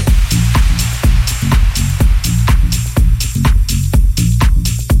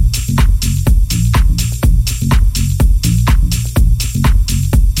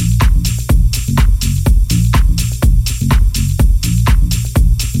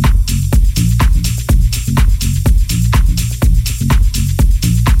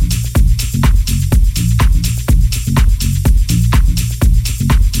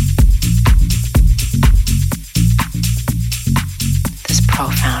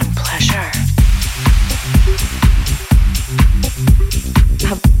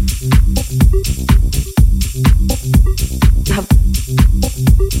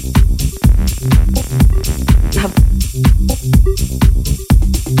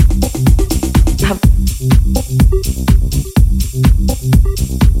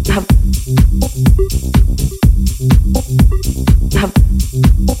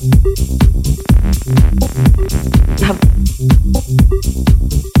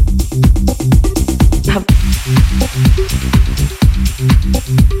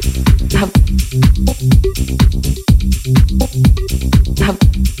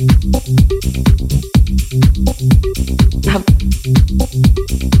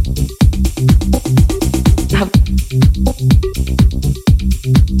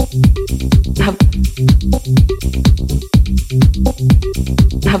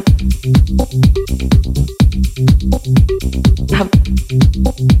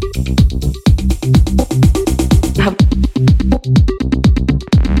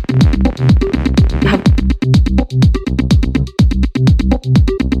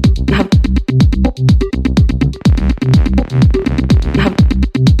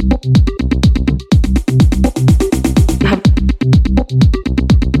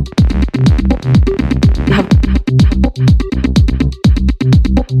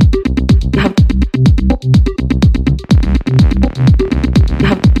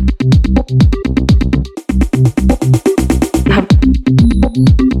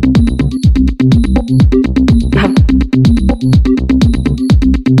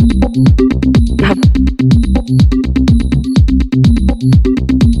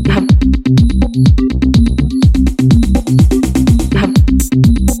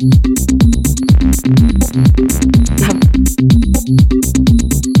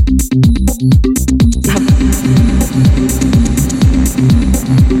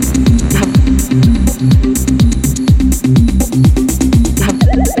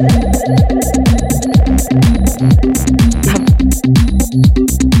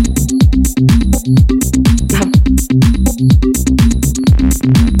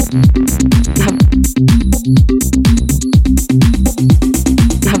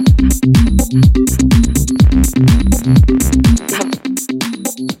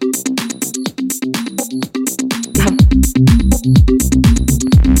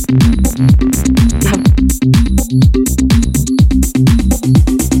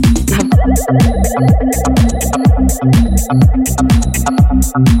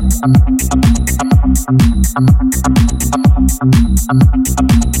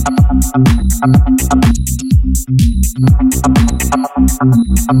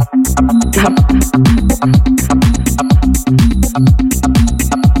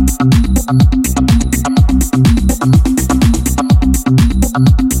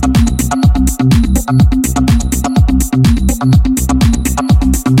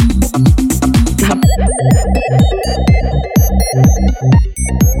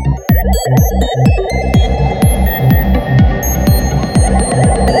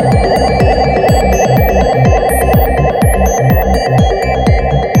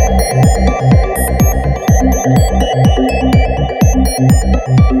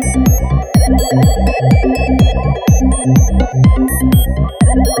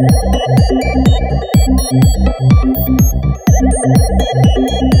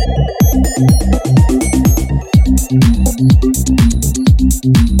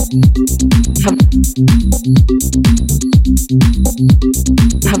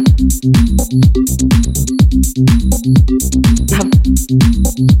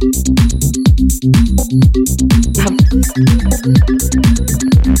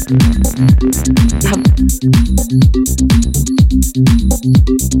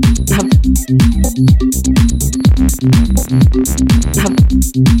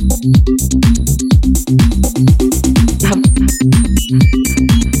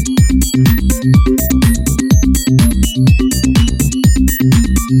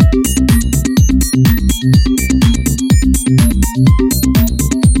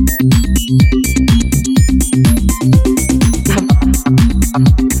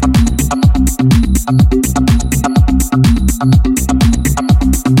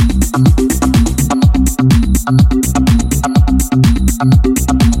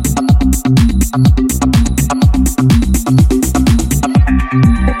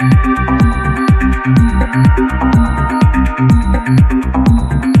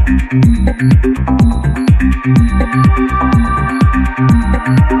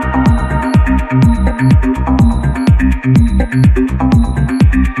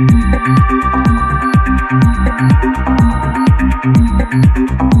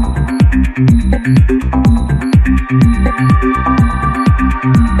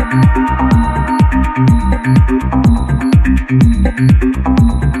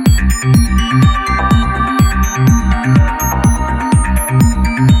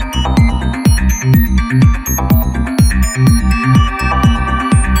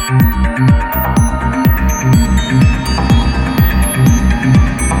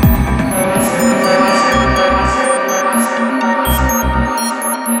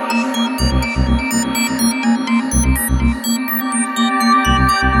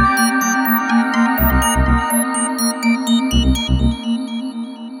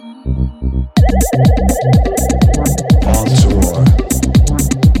 On tour.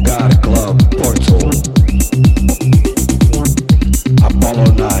 Gare Club, Porto.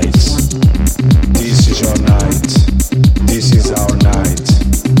 Apollo Nights. This is your night. This is our night.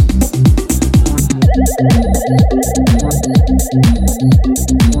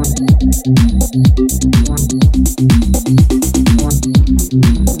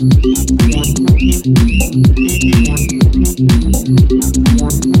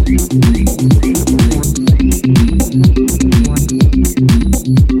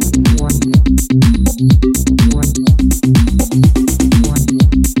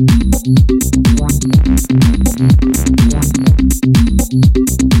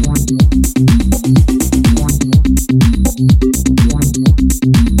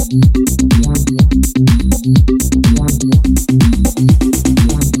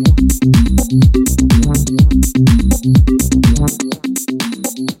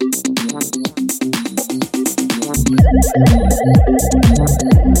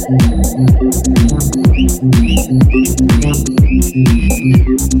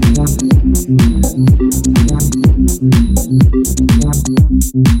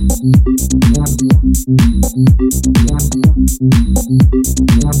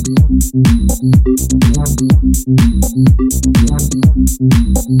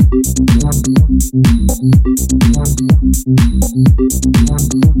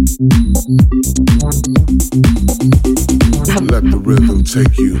 Let the rhythm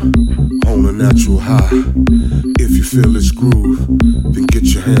take you on a natural high. If you feel its groove, then get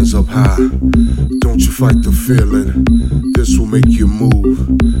your hands up high. Don't you fight the feeling, this will make you move.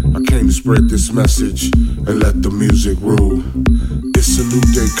 I came to spread this message and let the music rule. It's a new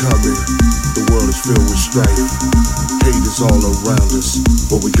day coming, the world is filled with strife. Hate is all around us,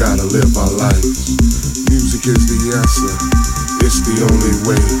 but we gotta live our lives. Music is the answer, it's the only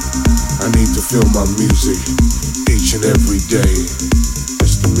way. I need to feel my music each and every day.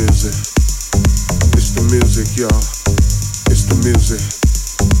 It's the music, it's the music, y'all. It's the music,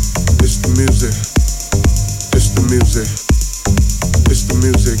 it's the music, it's the music, it's the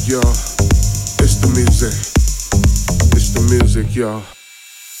music, y'all. It's the music, it's the music, y'all.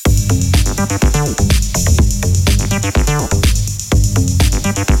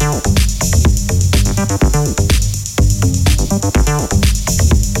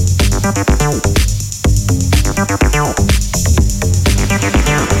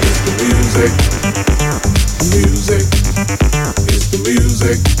 Music, it's the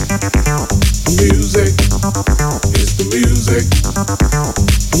music, music, it's the music,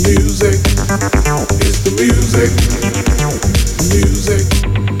 music, it's the music, music.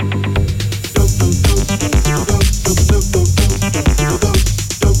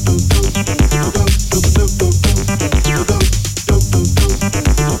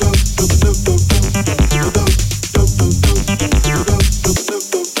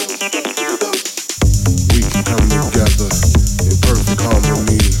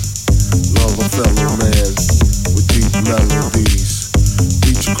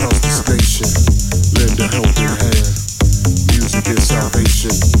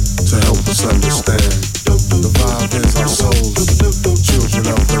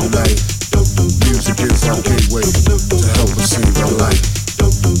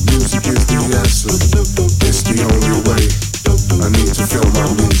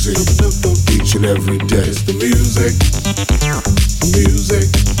 Every day. It's the music, music,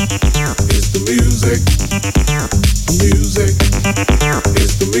 it's the music, music,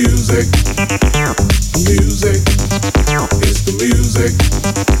 it's the music, music, it's the music,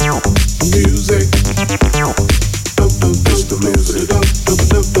 music, it's the music,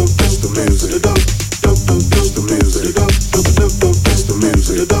 it's the music, it's the music, it's the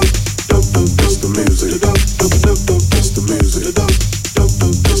music, it's the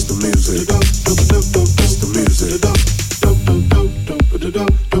music, it's the music, it's the music.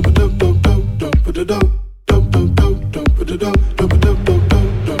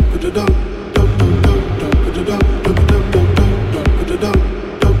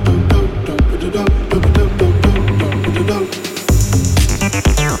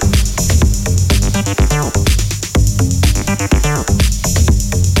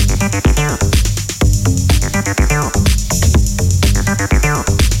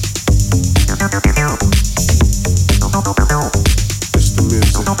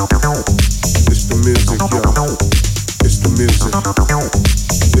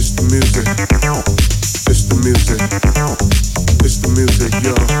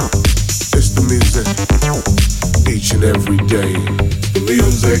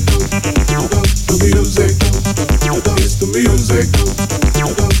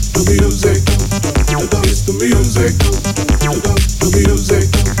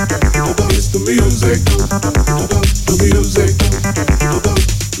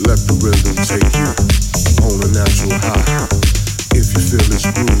 feel this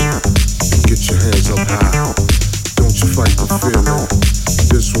groove, then get your hands up high. Don't you fight the feeling,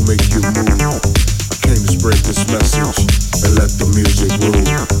 this will make you move. I came to spread this message and let the music rule.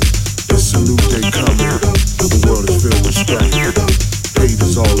 It's a new day coming, the world is filled with strife. Hate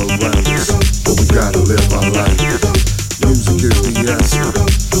is all around us, but we gotta live our life. Music is the answer,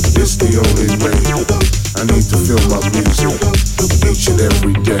 it's the only way. I need to feel my music each and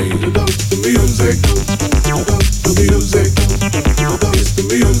every day. The music, the music, it's the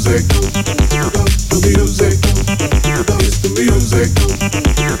music, the music, it's the music,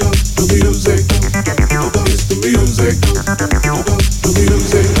 the music, it's the music, the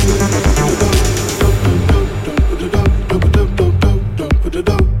music.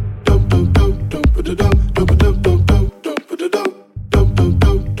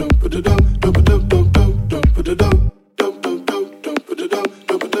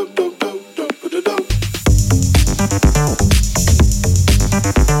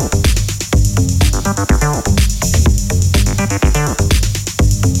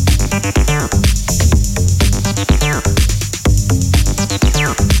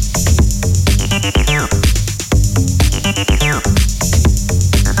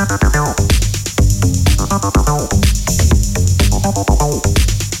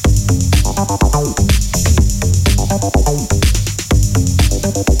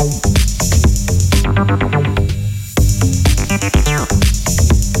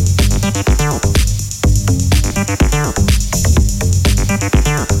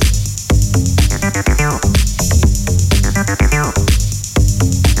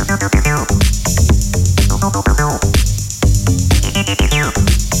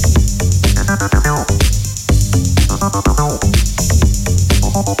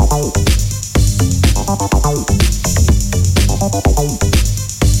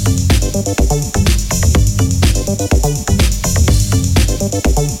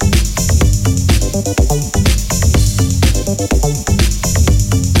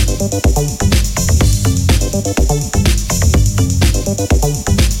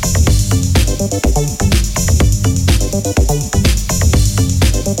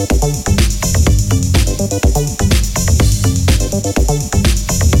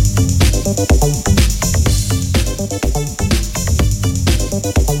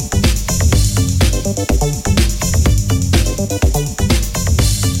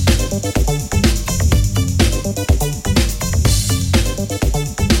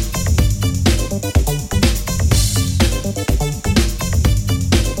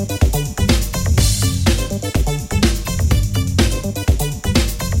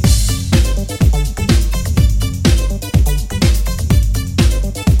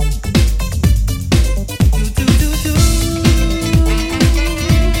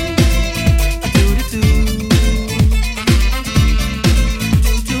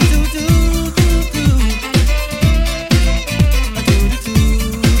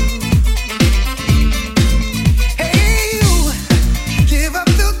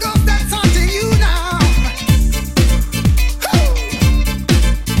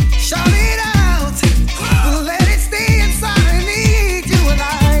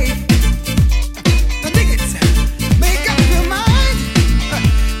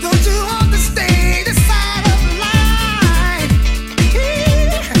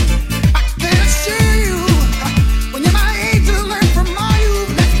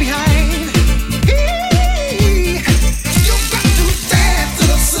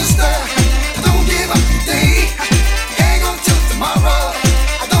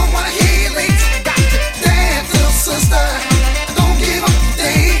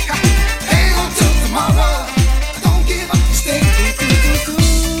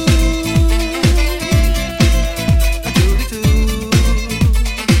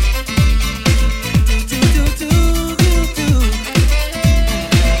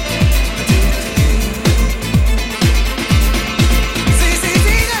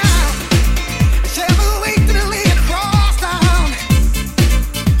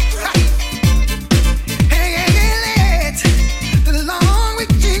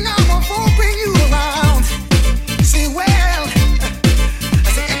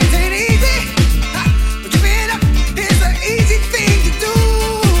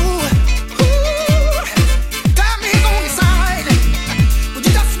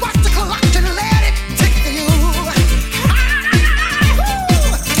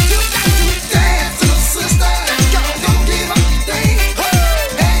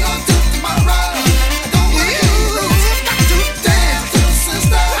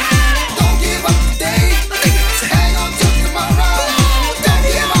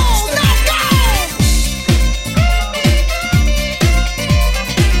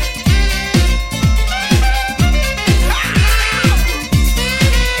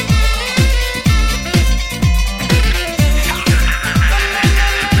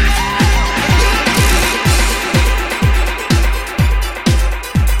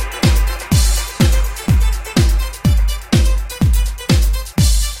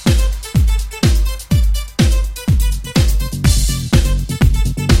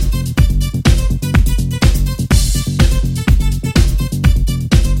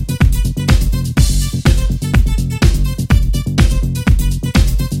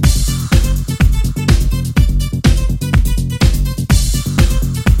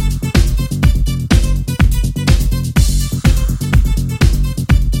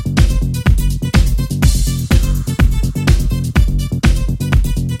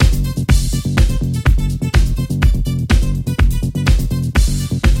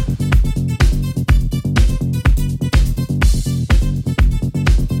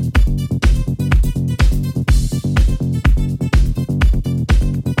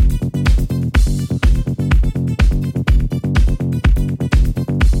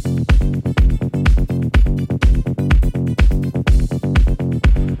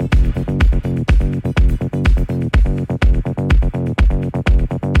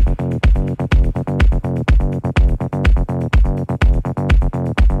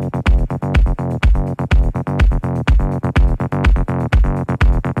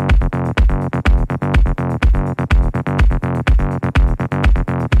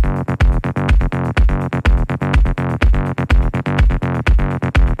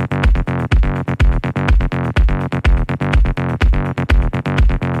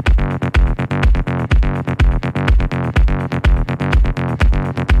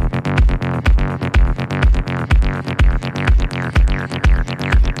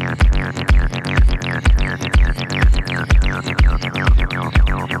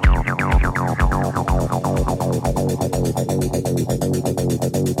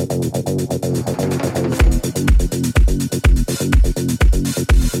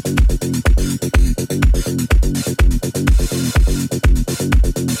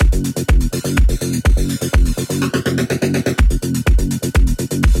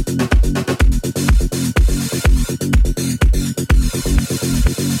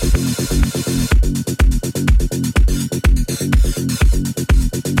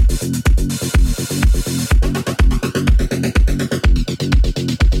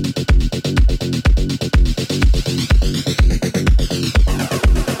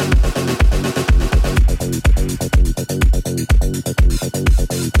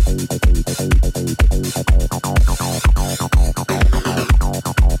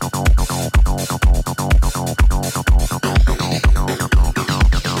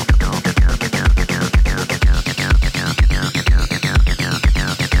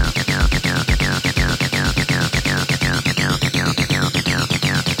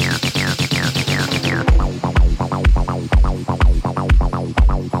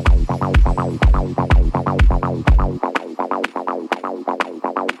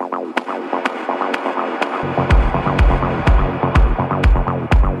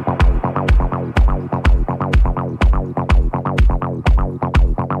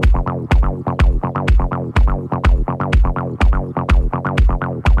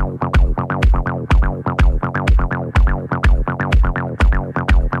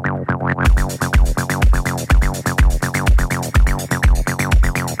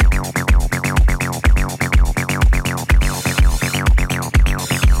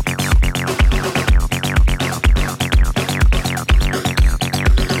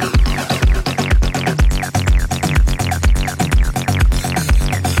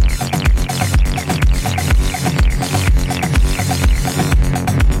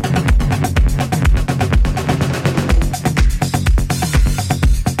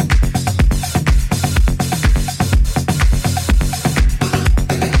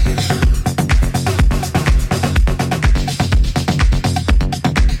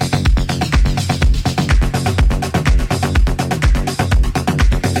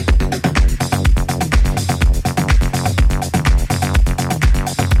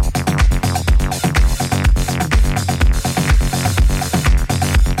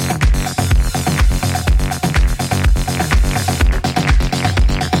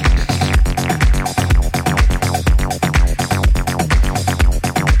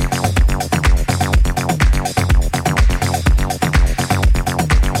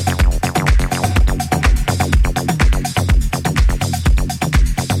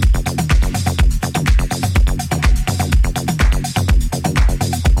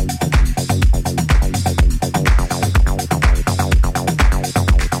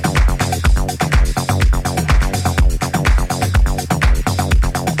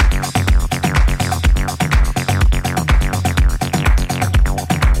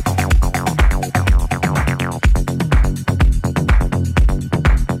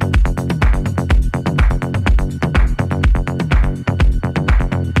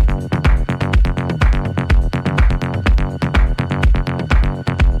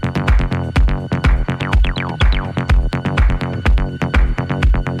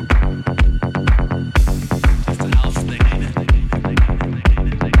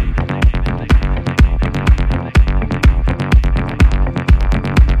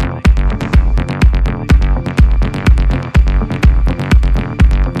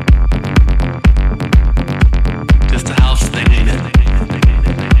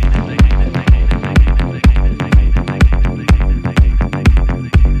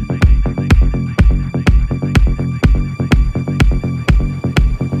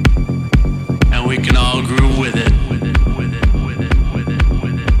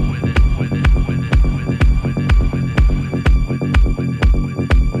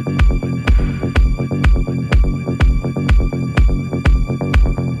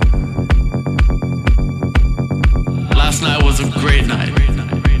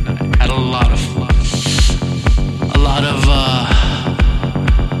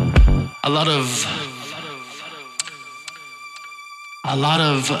 lot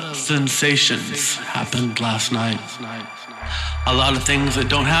of sensations happened last night. A lot of things that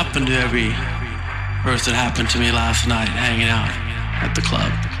don't happen to every person happened to me last night hanging out at the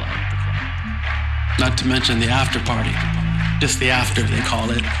club. Not to mention the after party. Just the after, they call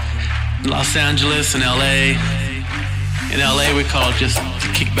it. In Los Angeles and LA. In LA, we call it just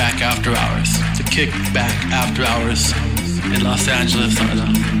the kickback after hours. The kickback after hours in Los Angeles are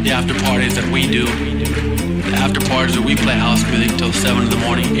the after parties that we do. The after parties where we play house music till 7 in the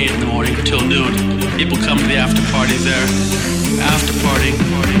morning, 8 in the morning, till noon. People come to the after parties there. After partying.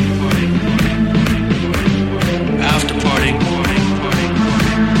 After partying.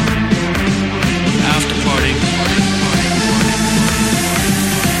 After partying.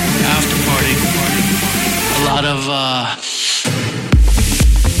 After partying. A lot of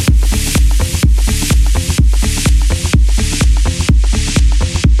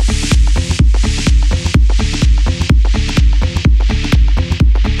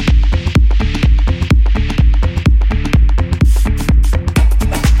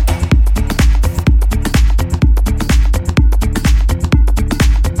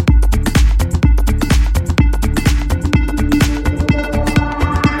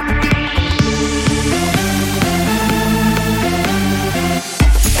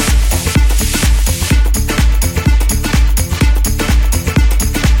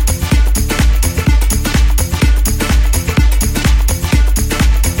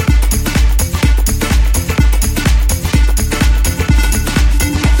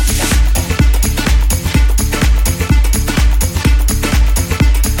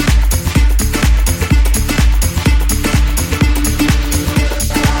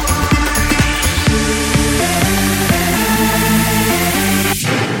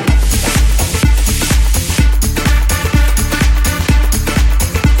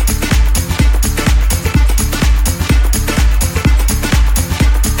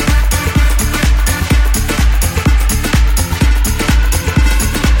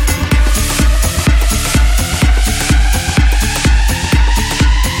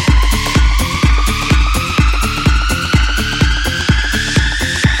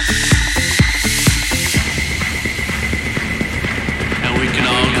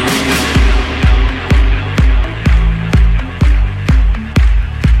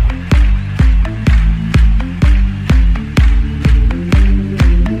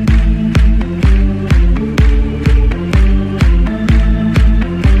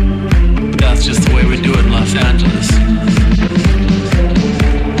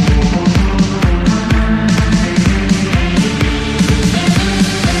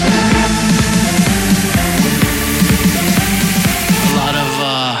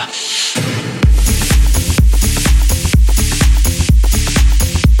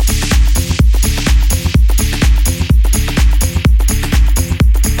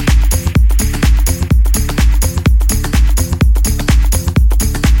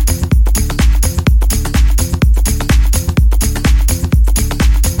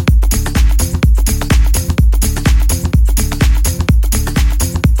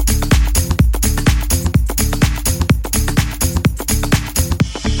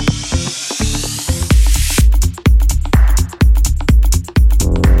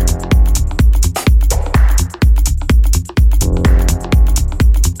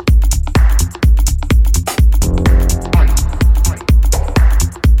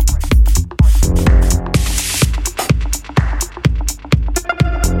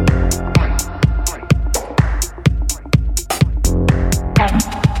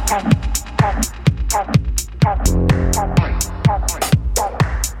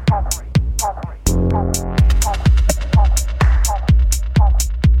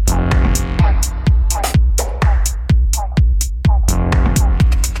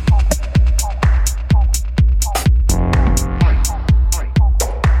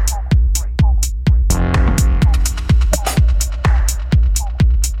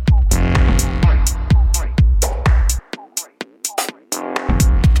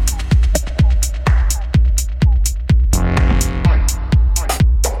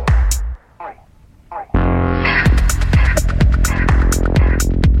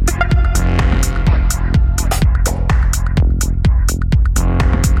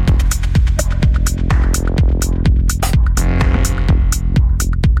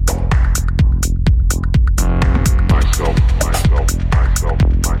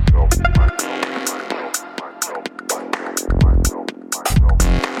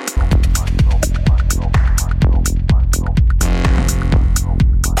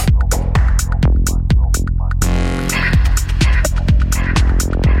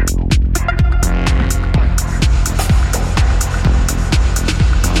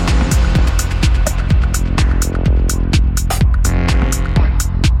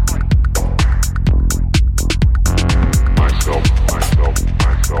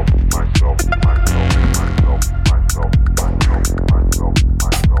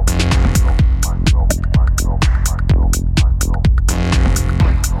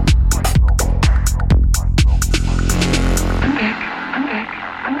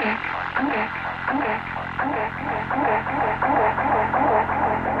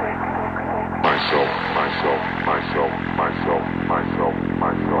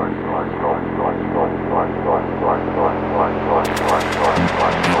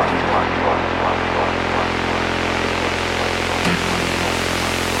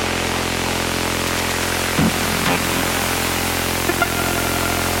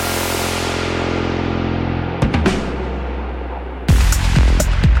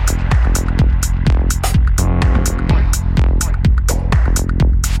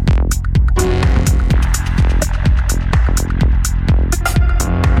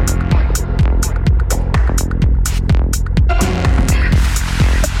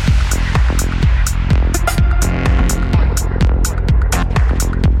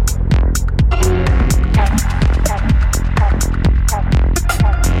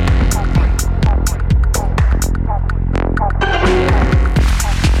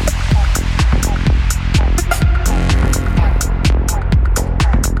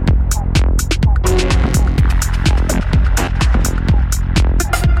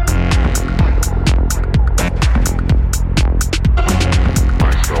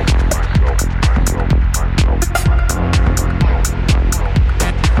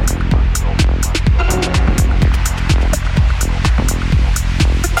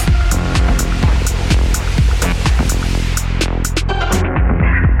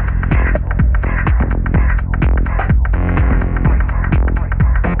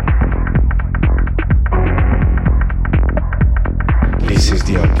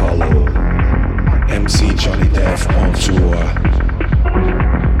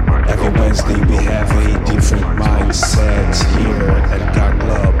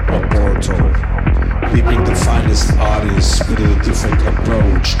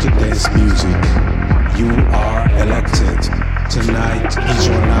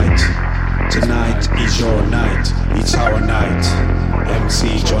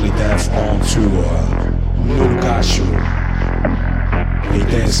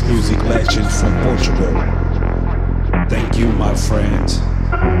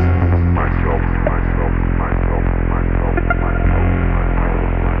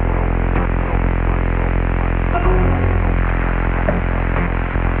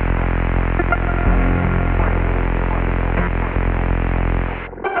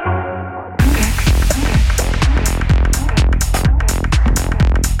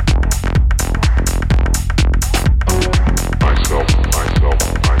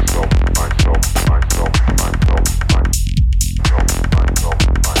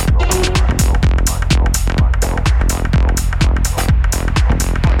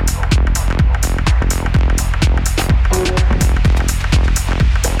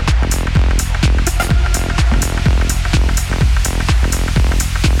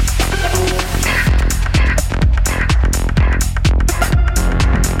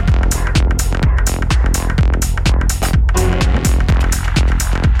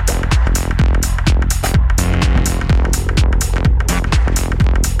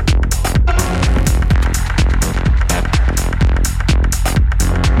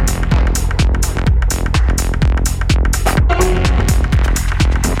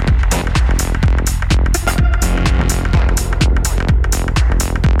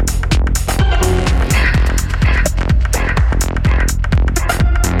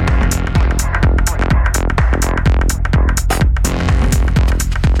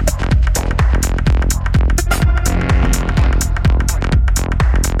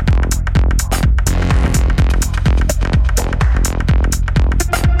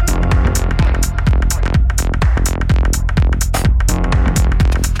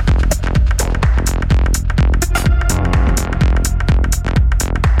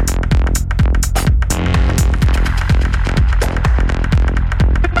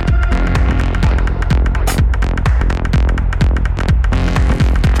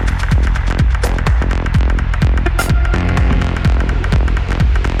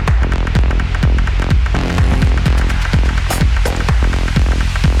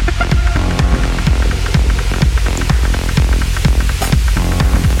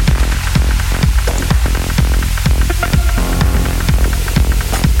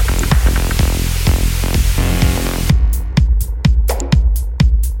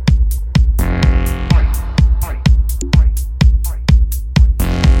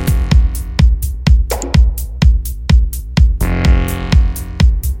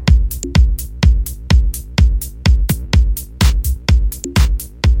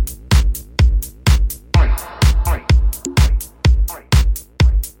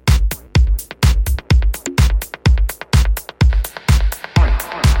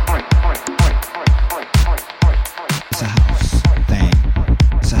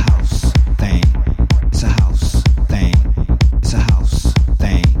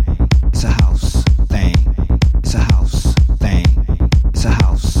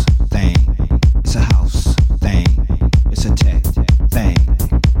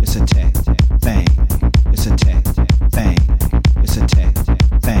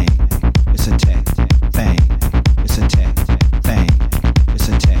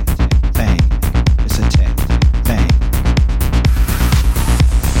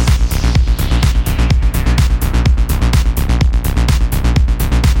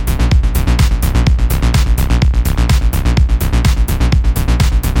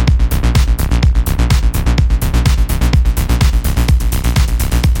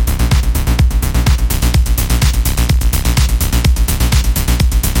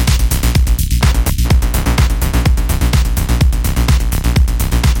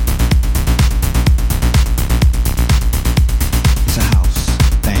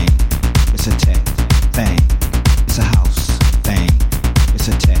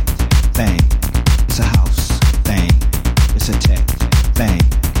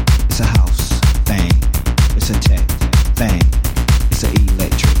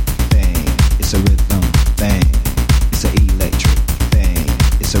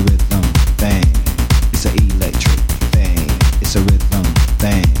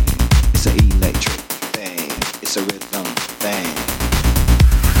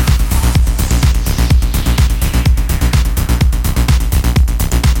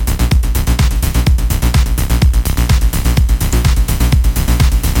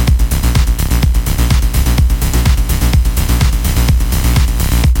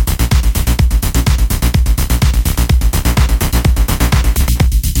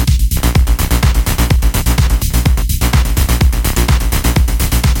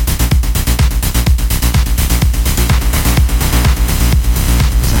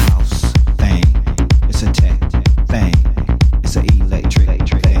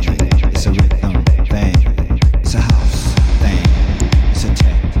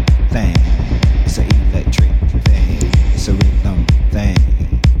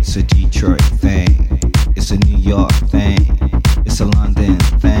Detroit thing. It's a New York thing. It's a London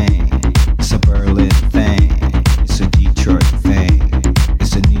thing. It's a Berlin thing. It's a Detroit thing.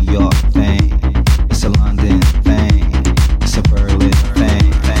 It's a New York thing. It's a London thing. It's a Berlin thing.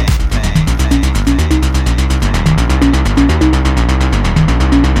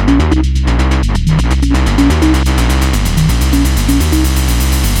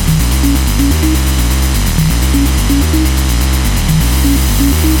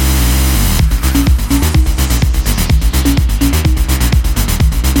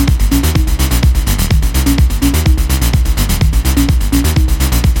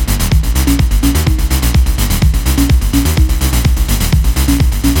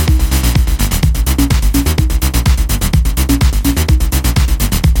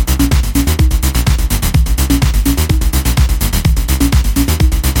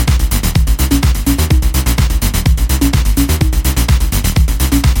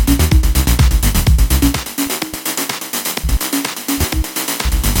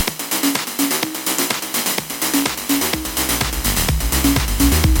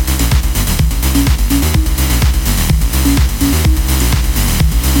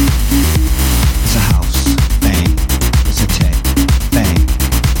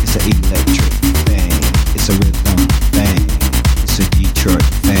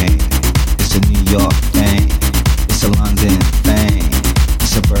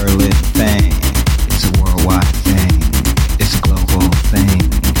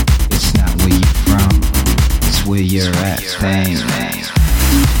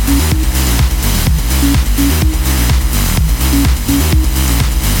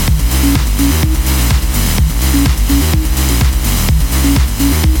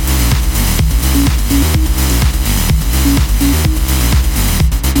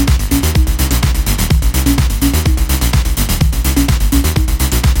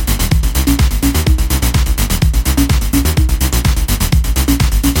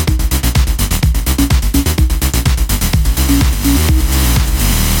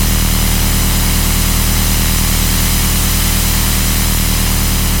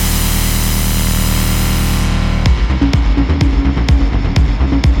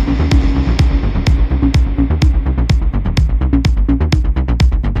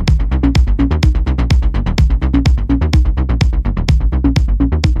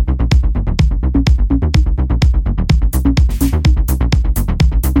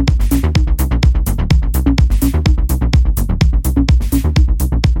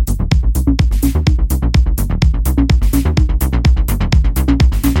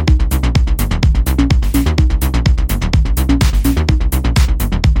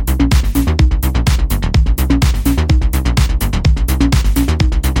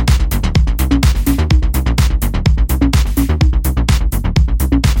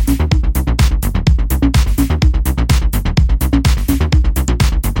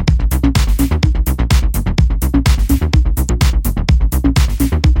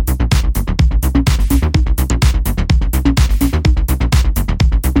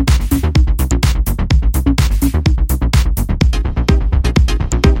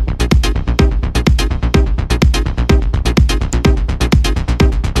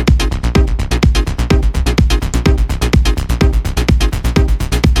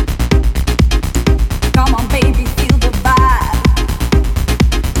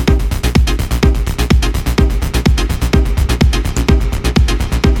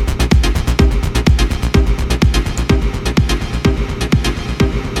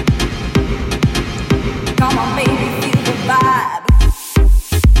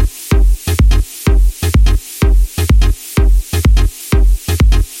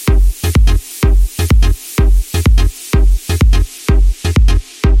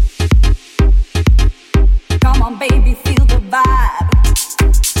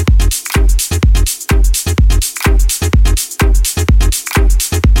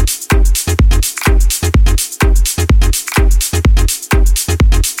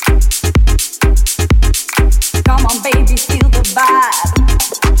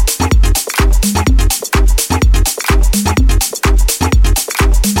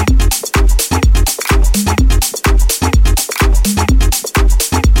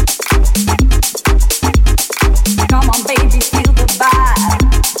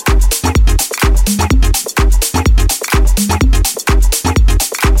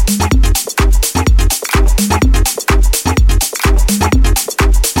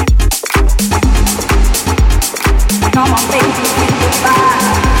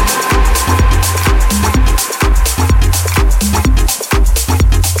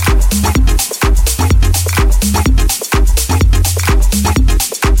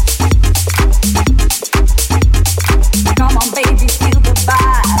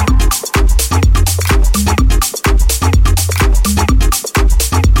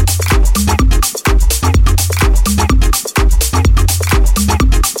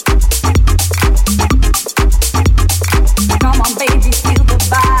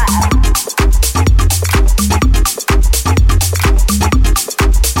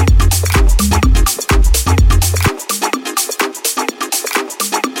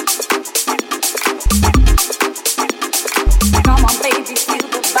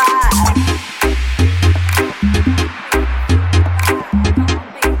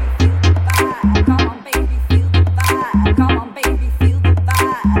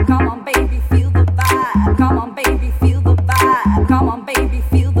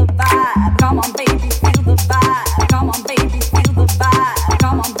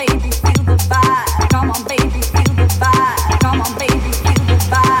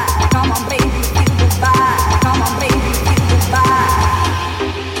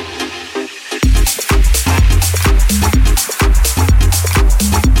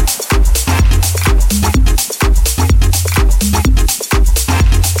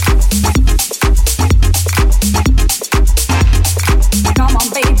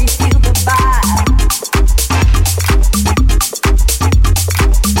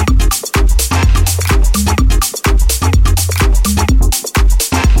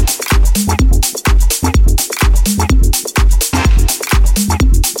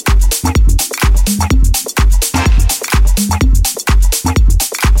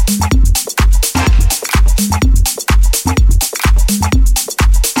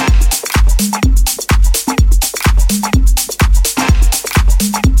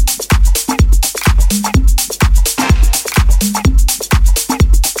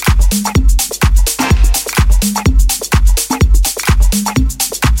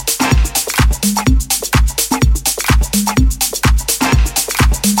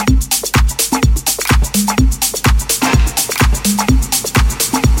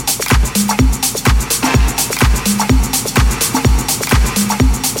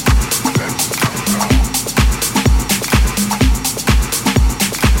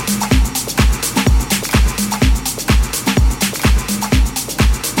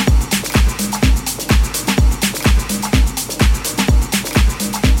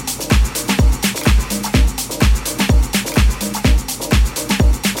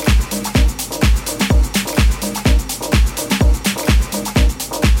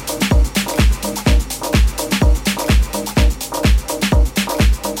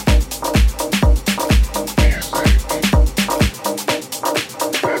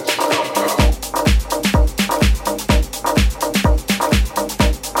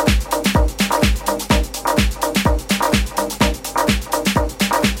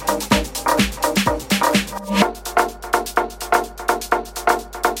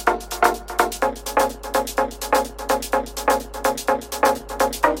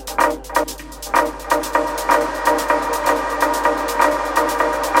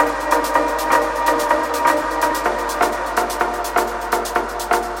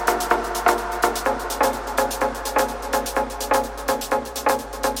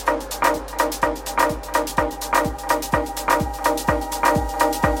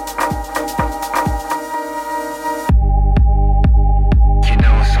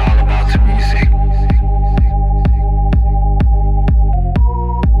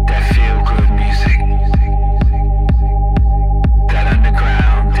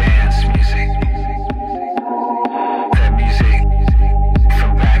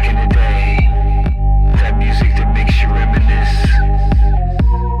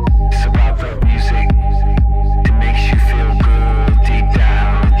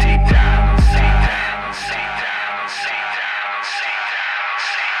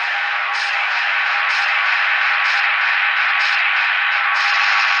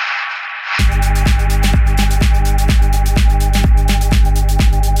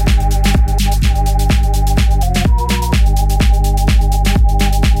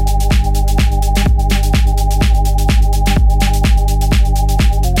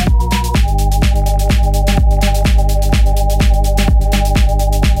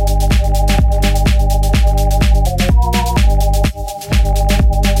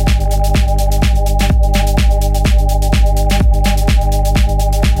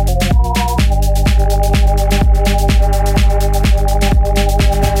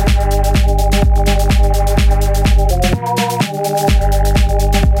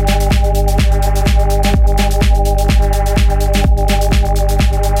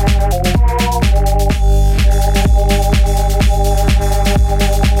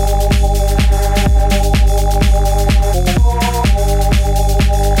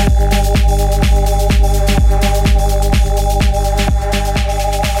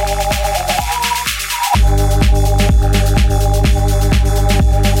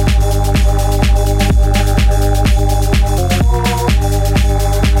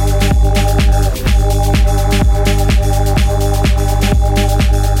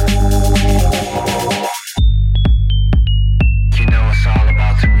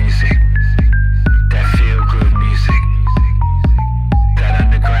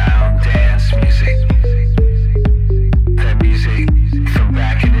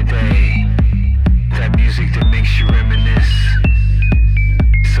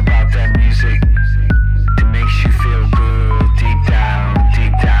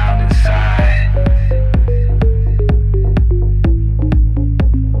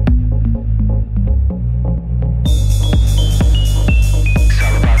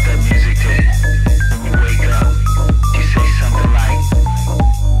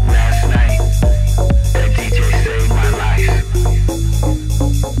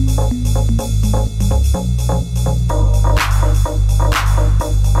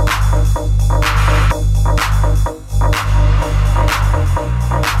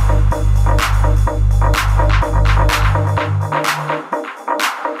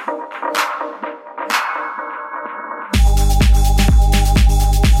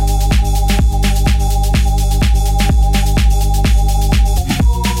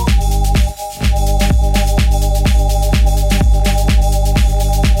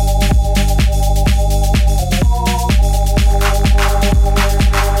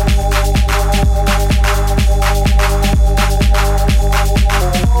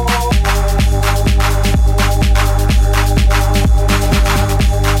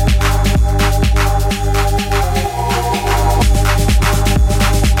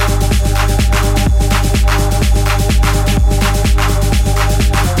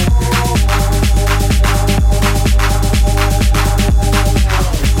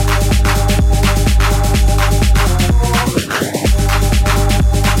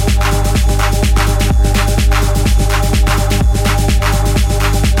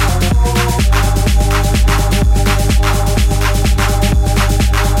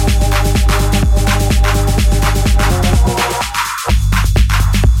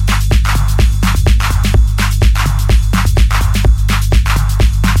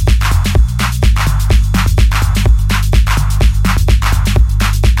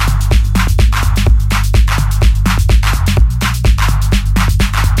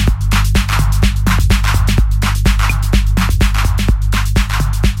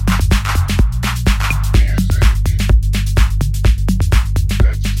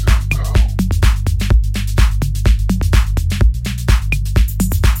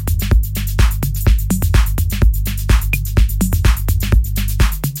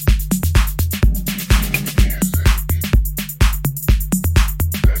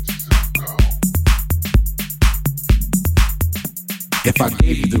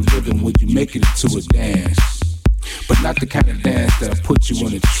 you the rhythm when you make it into a dance. But not the kind of dance that'll put you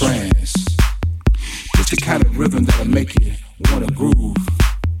in a trance. Just the kind of rhythm that'll make you wanna groove.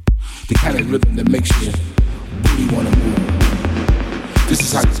 The kind of rhythm that makes you really wanna move. This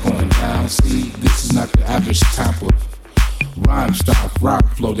is how it's going down. See, this is not the average type of rhyme style, rhyme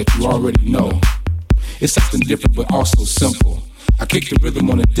flow that you already know. It's something different but also simple. I kick the rhythm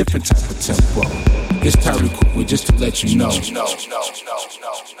on a different type of tempo. It's Tyreek Cooper, just to let you know.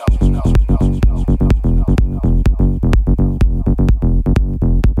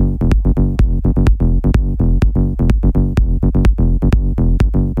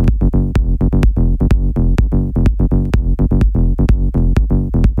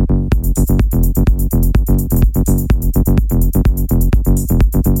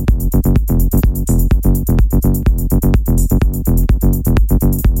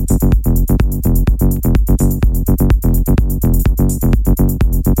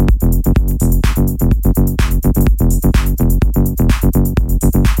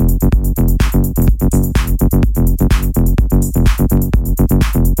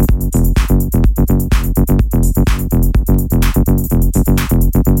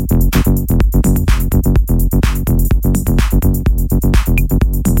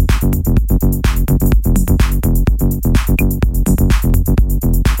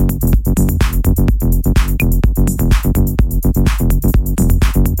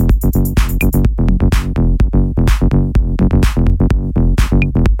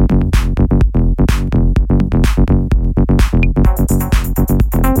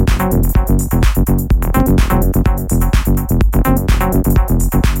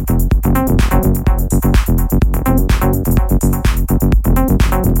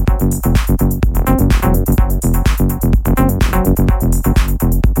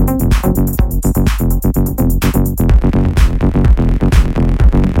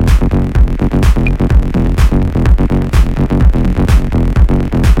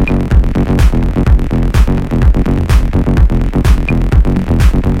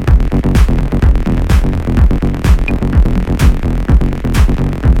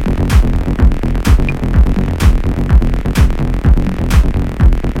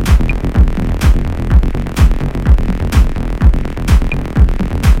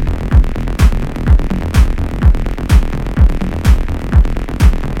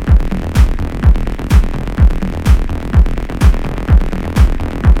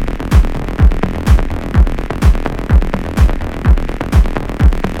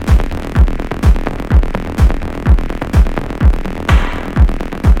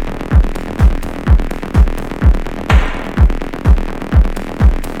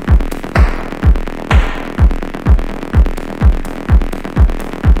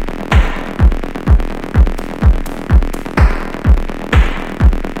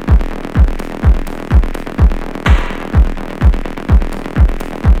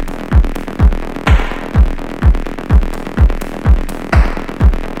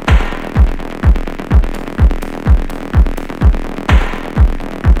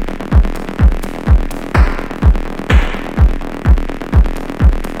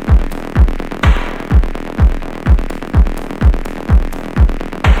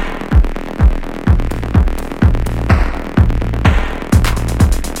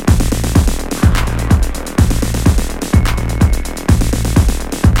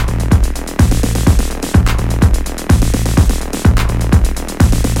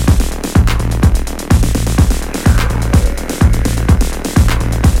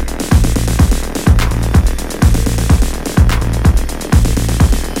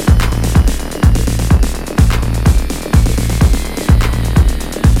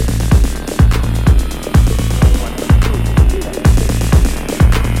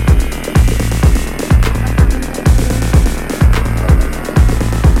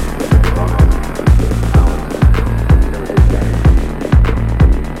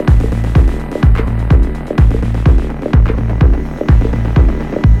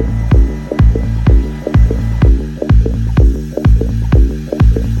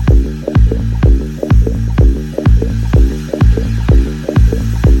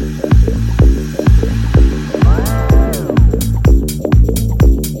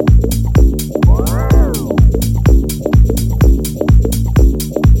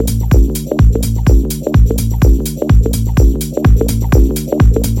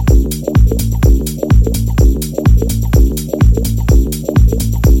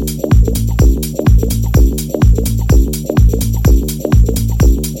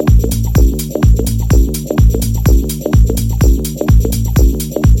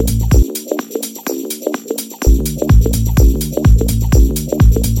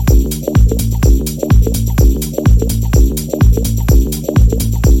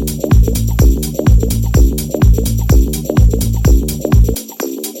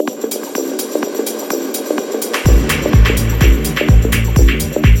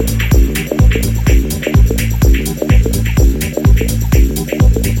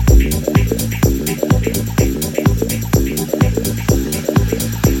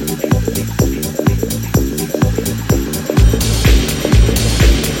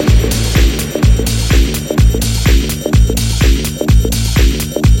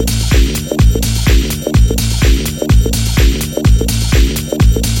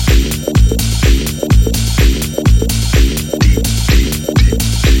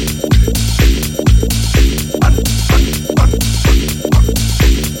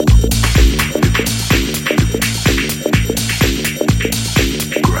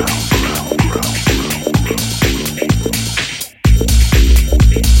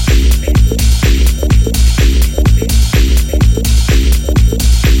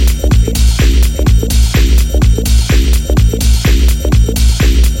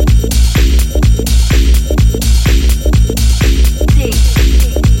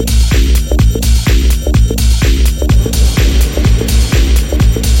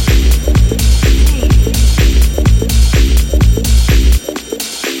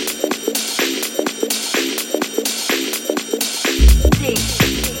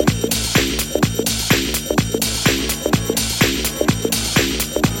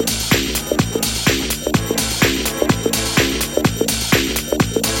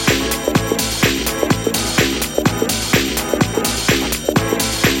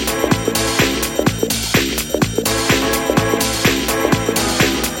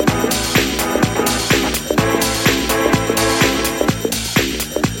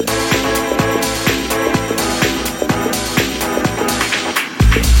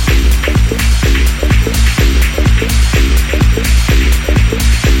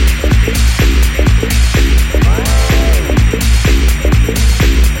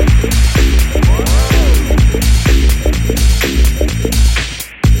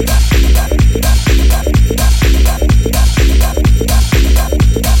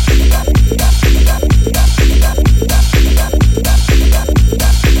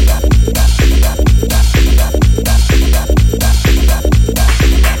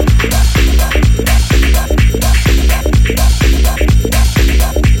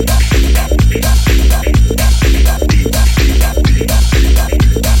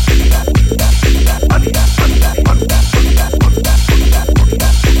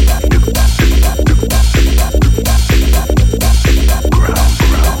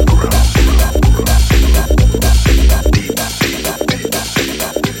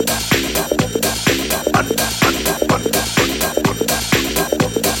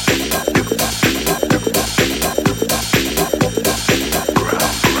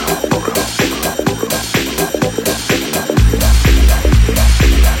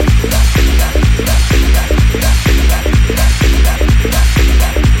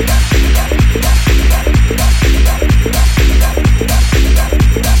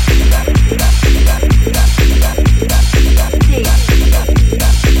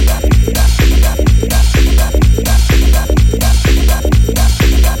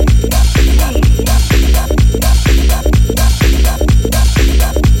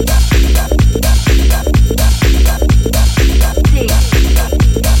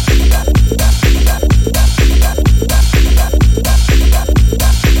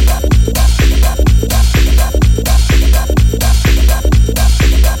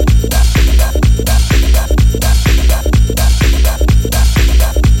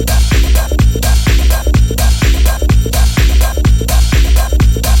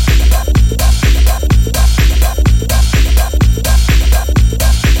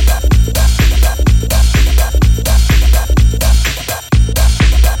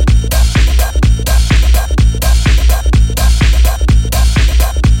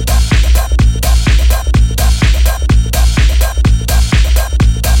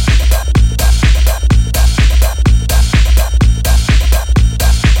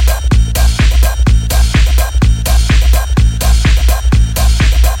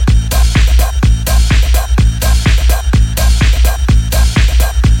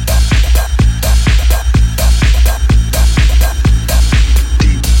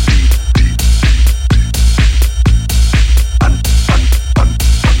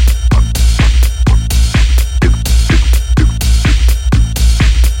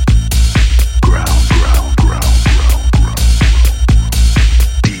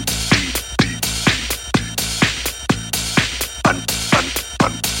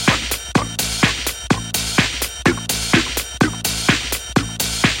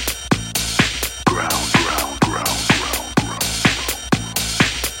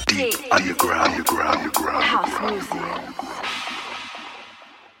 underground house music.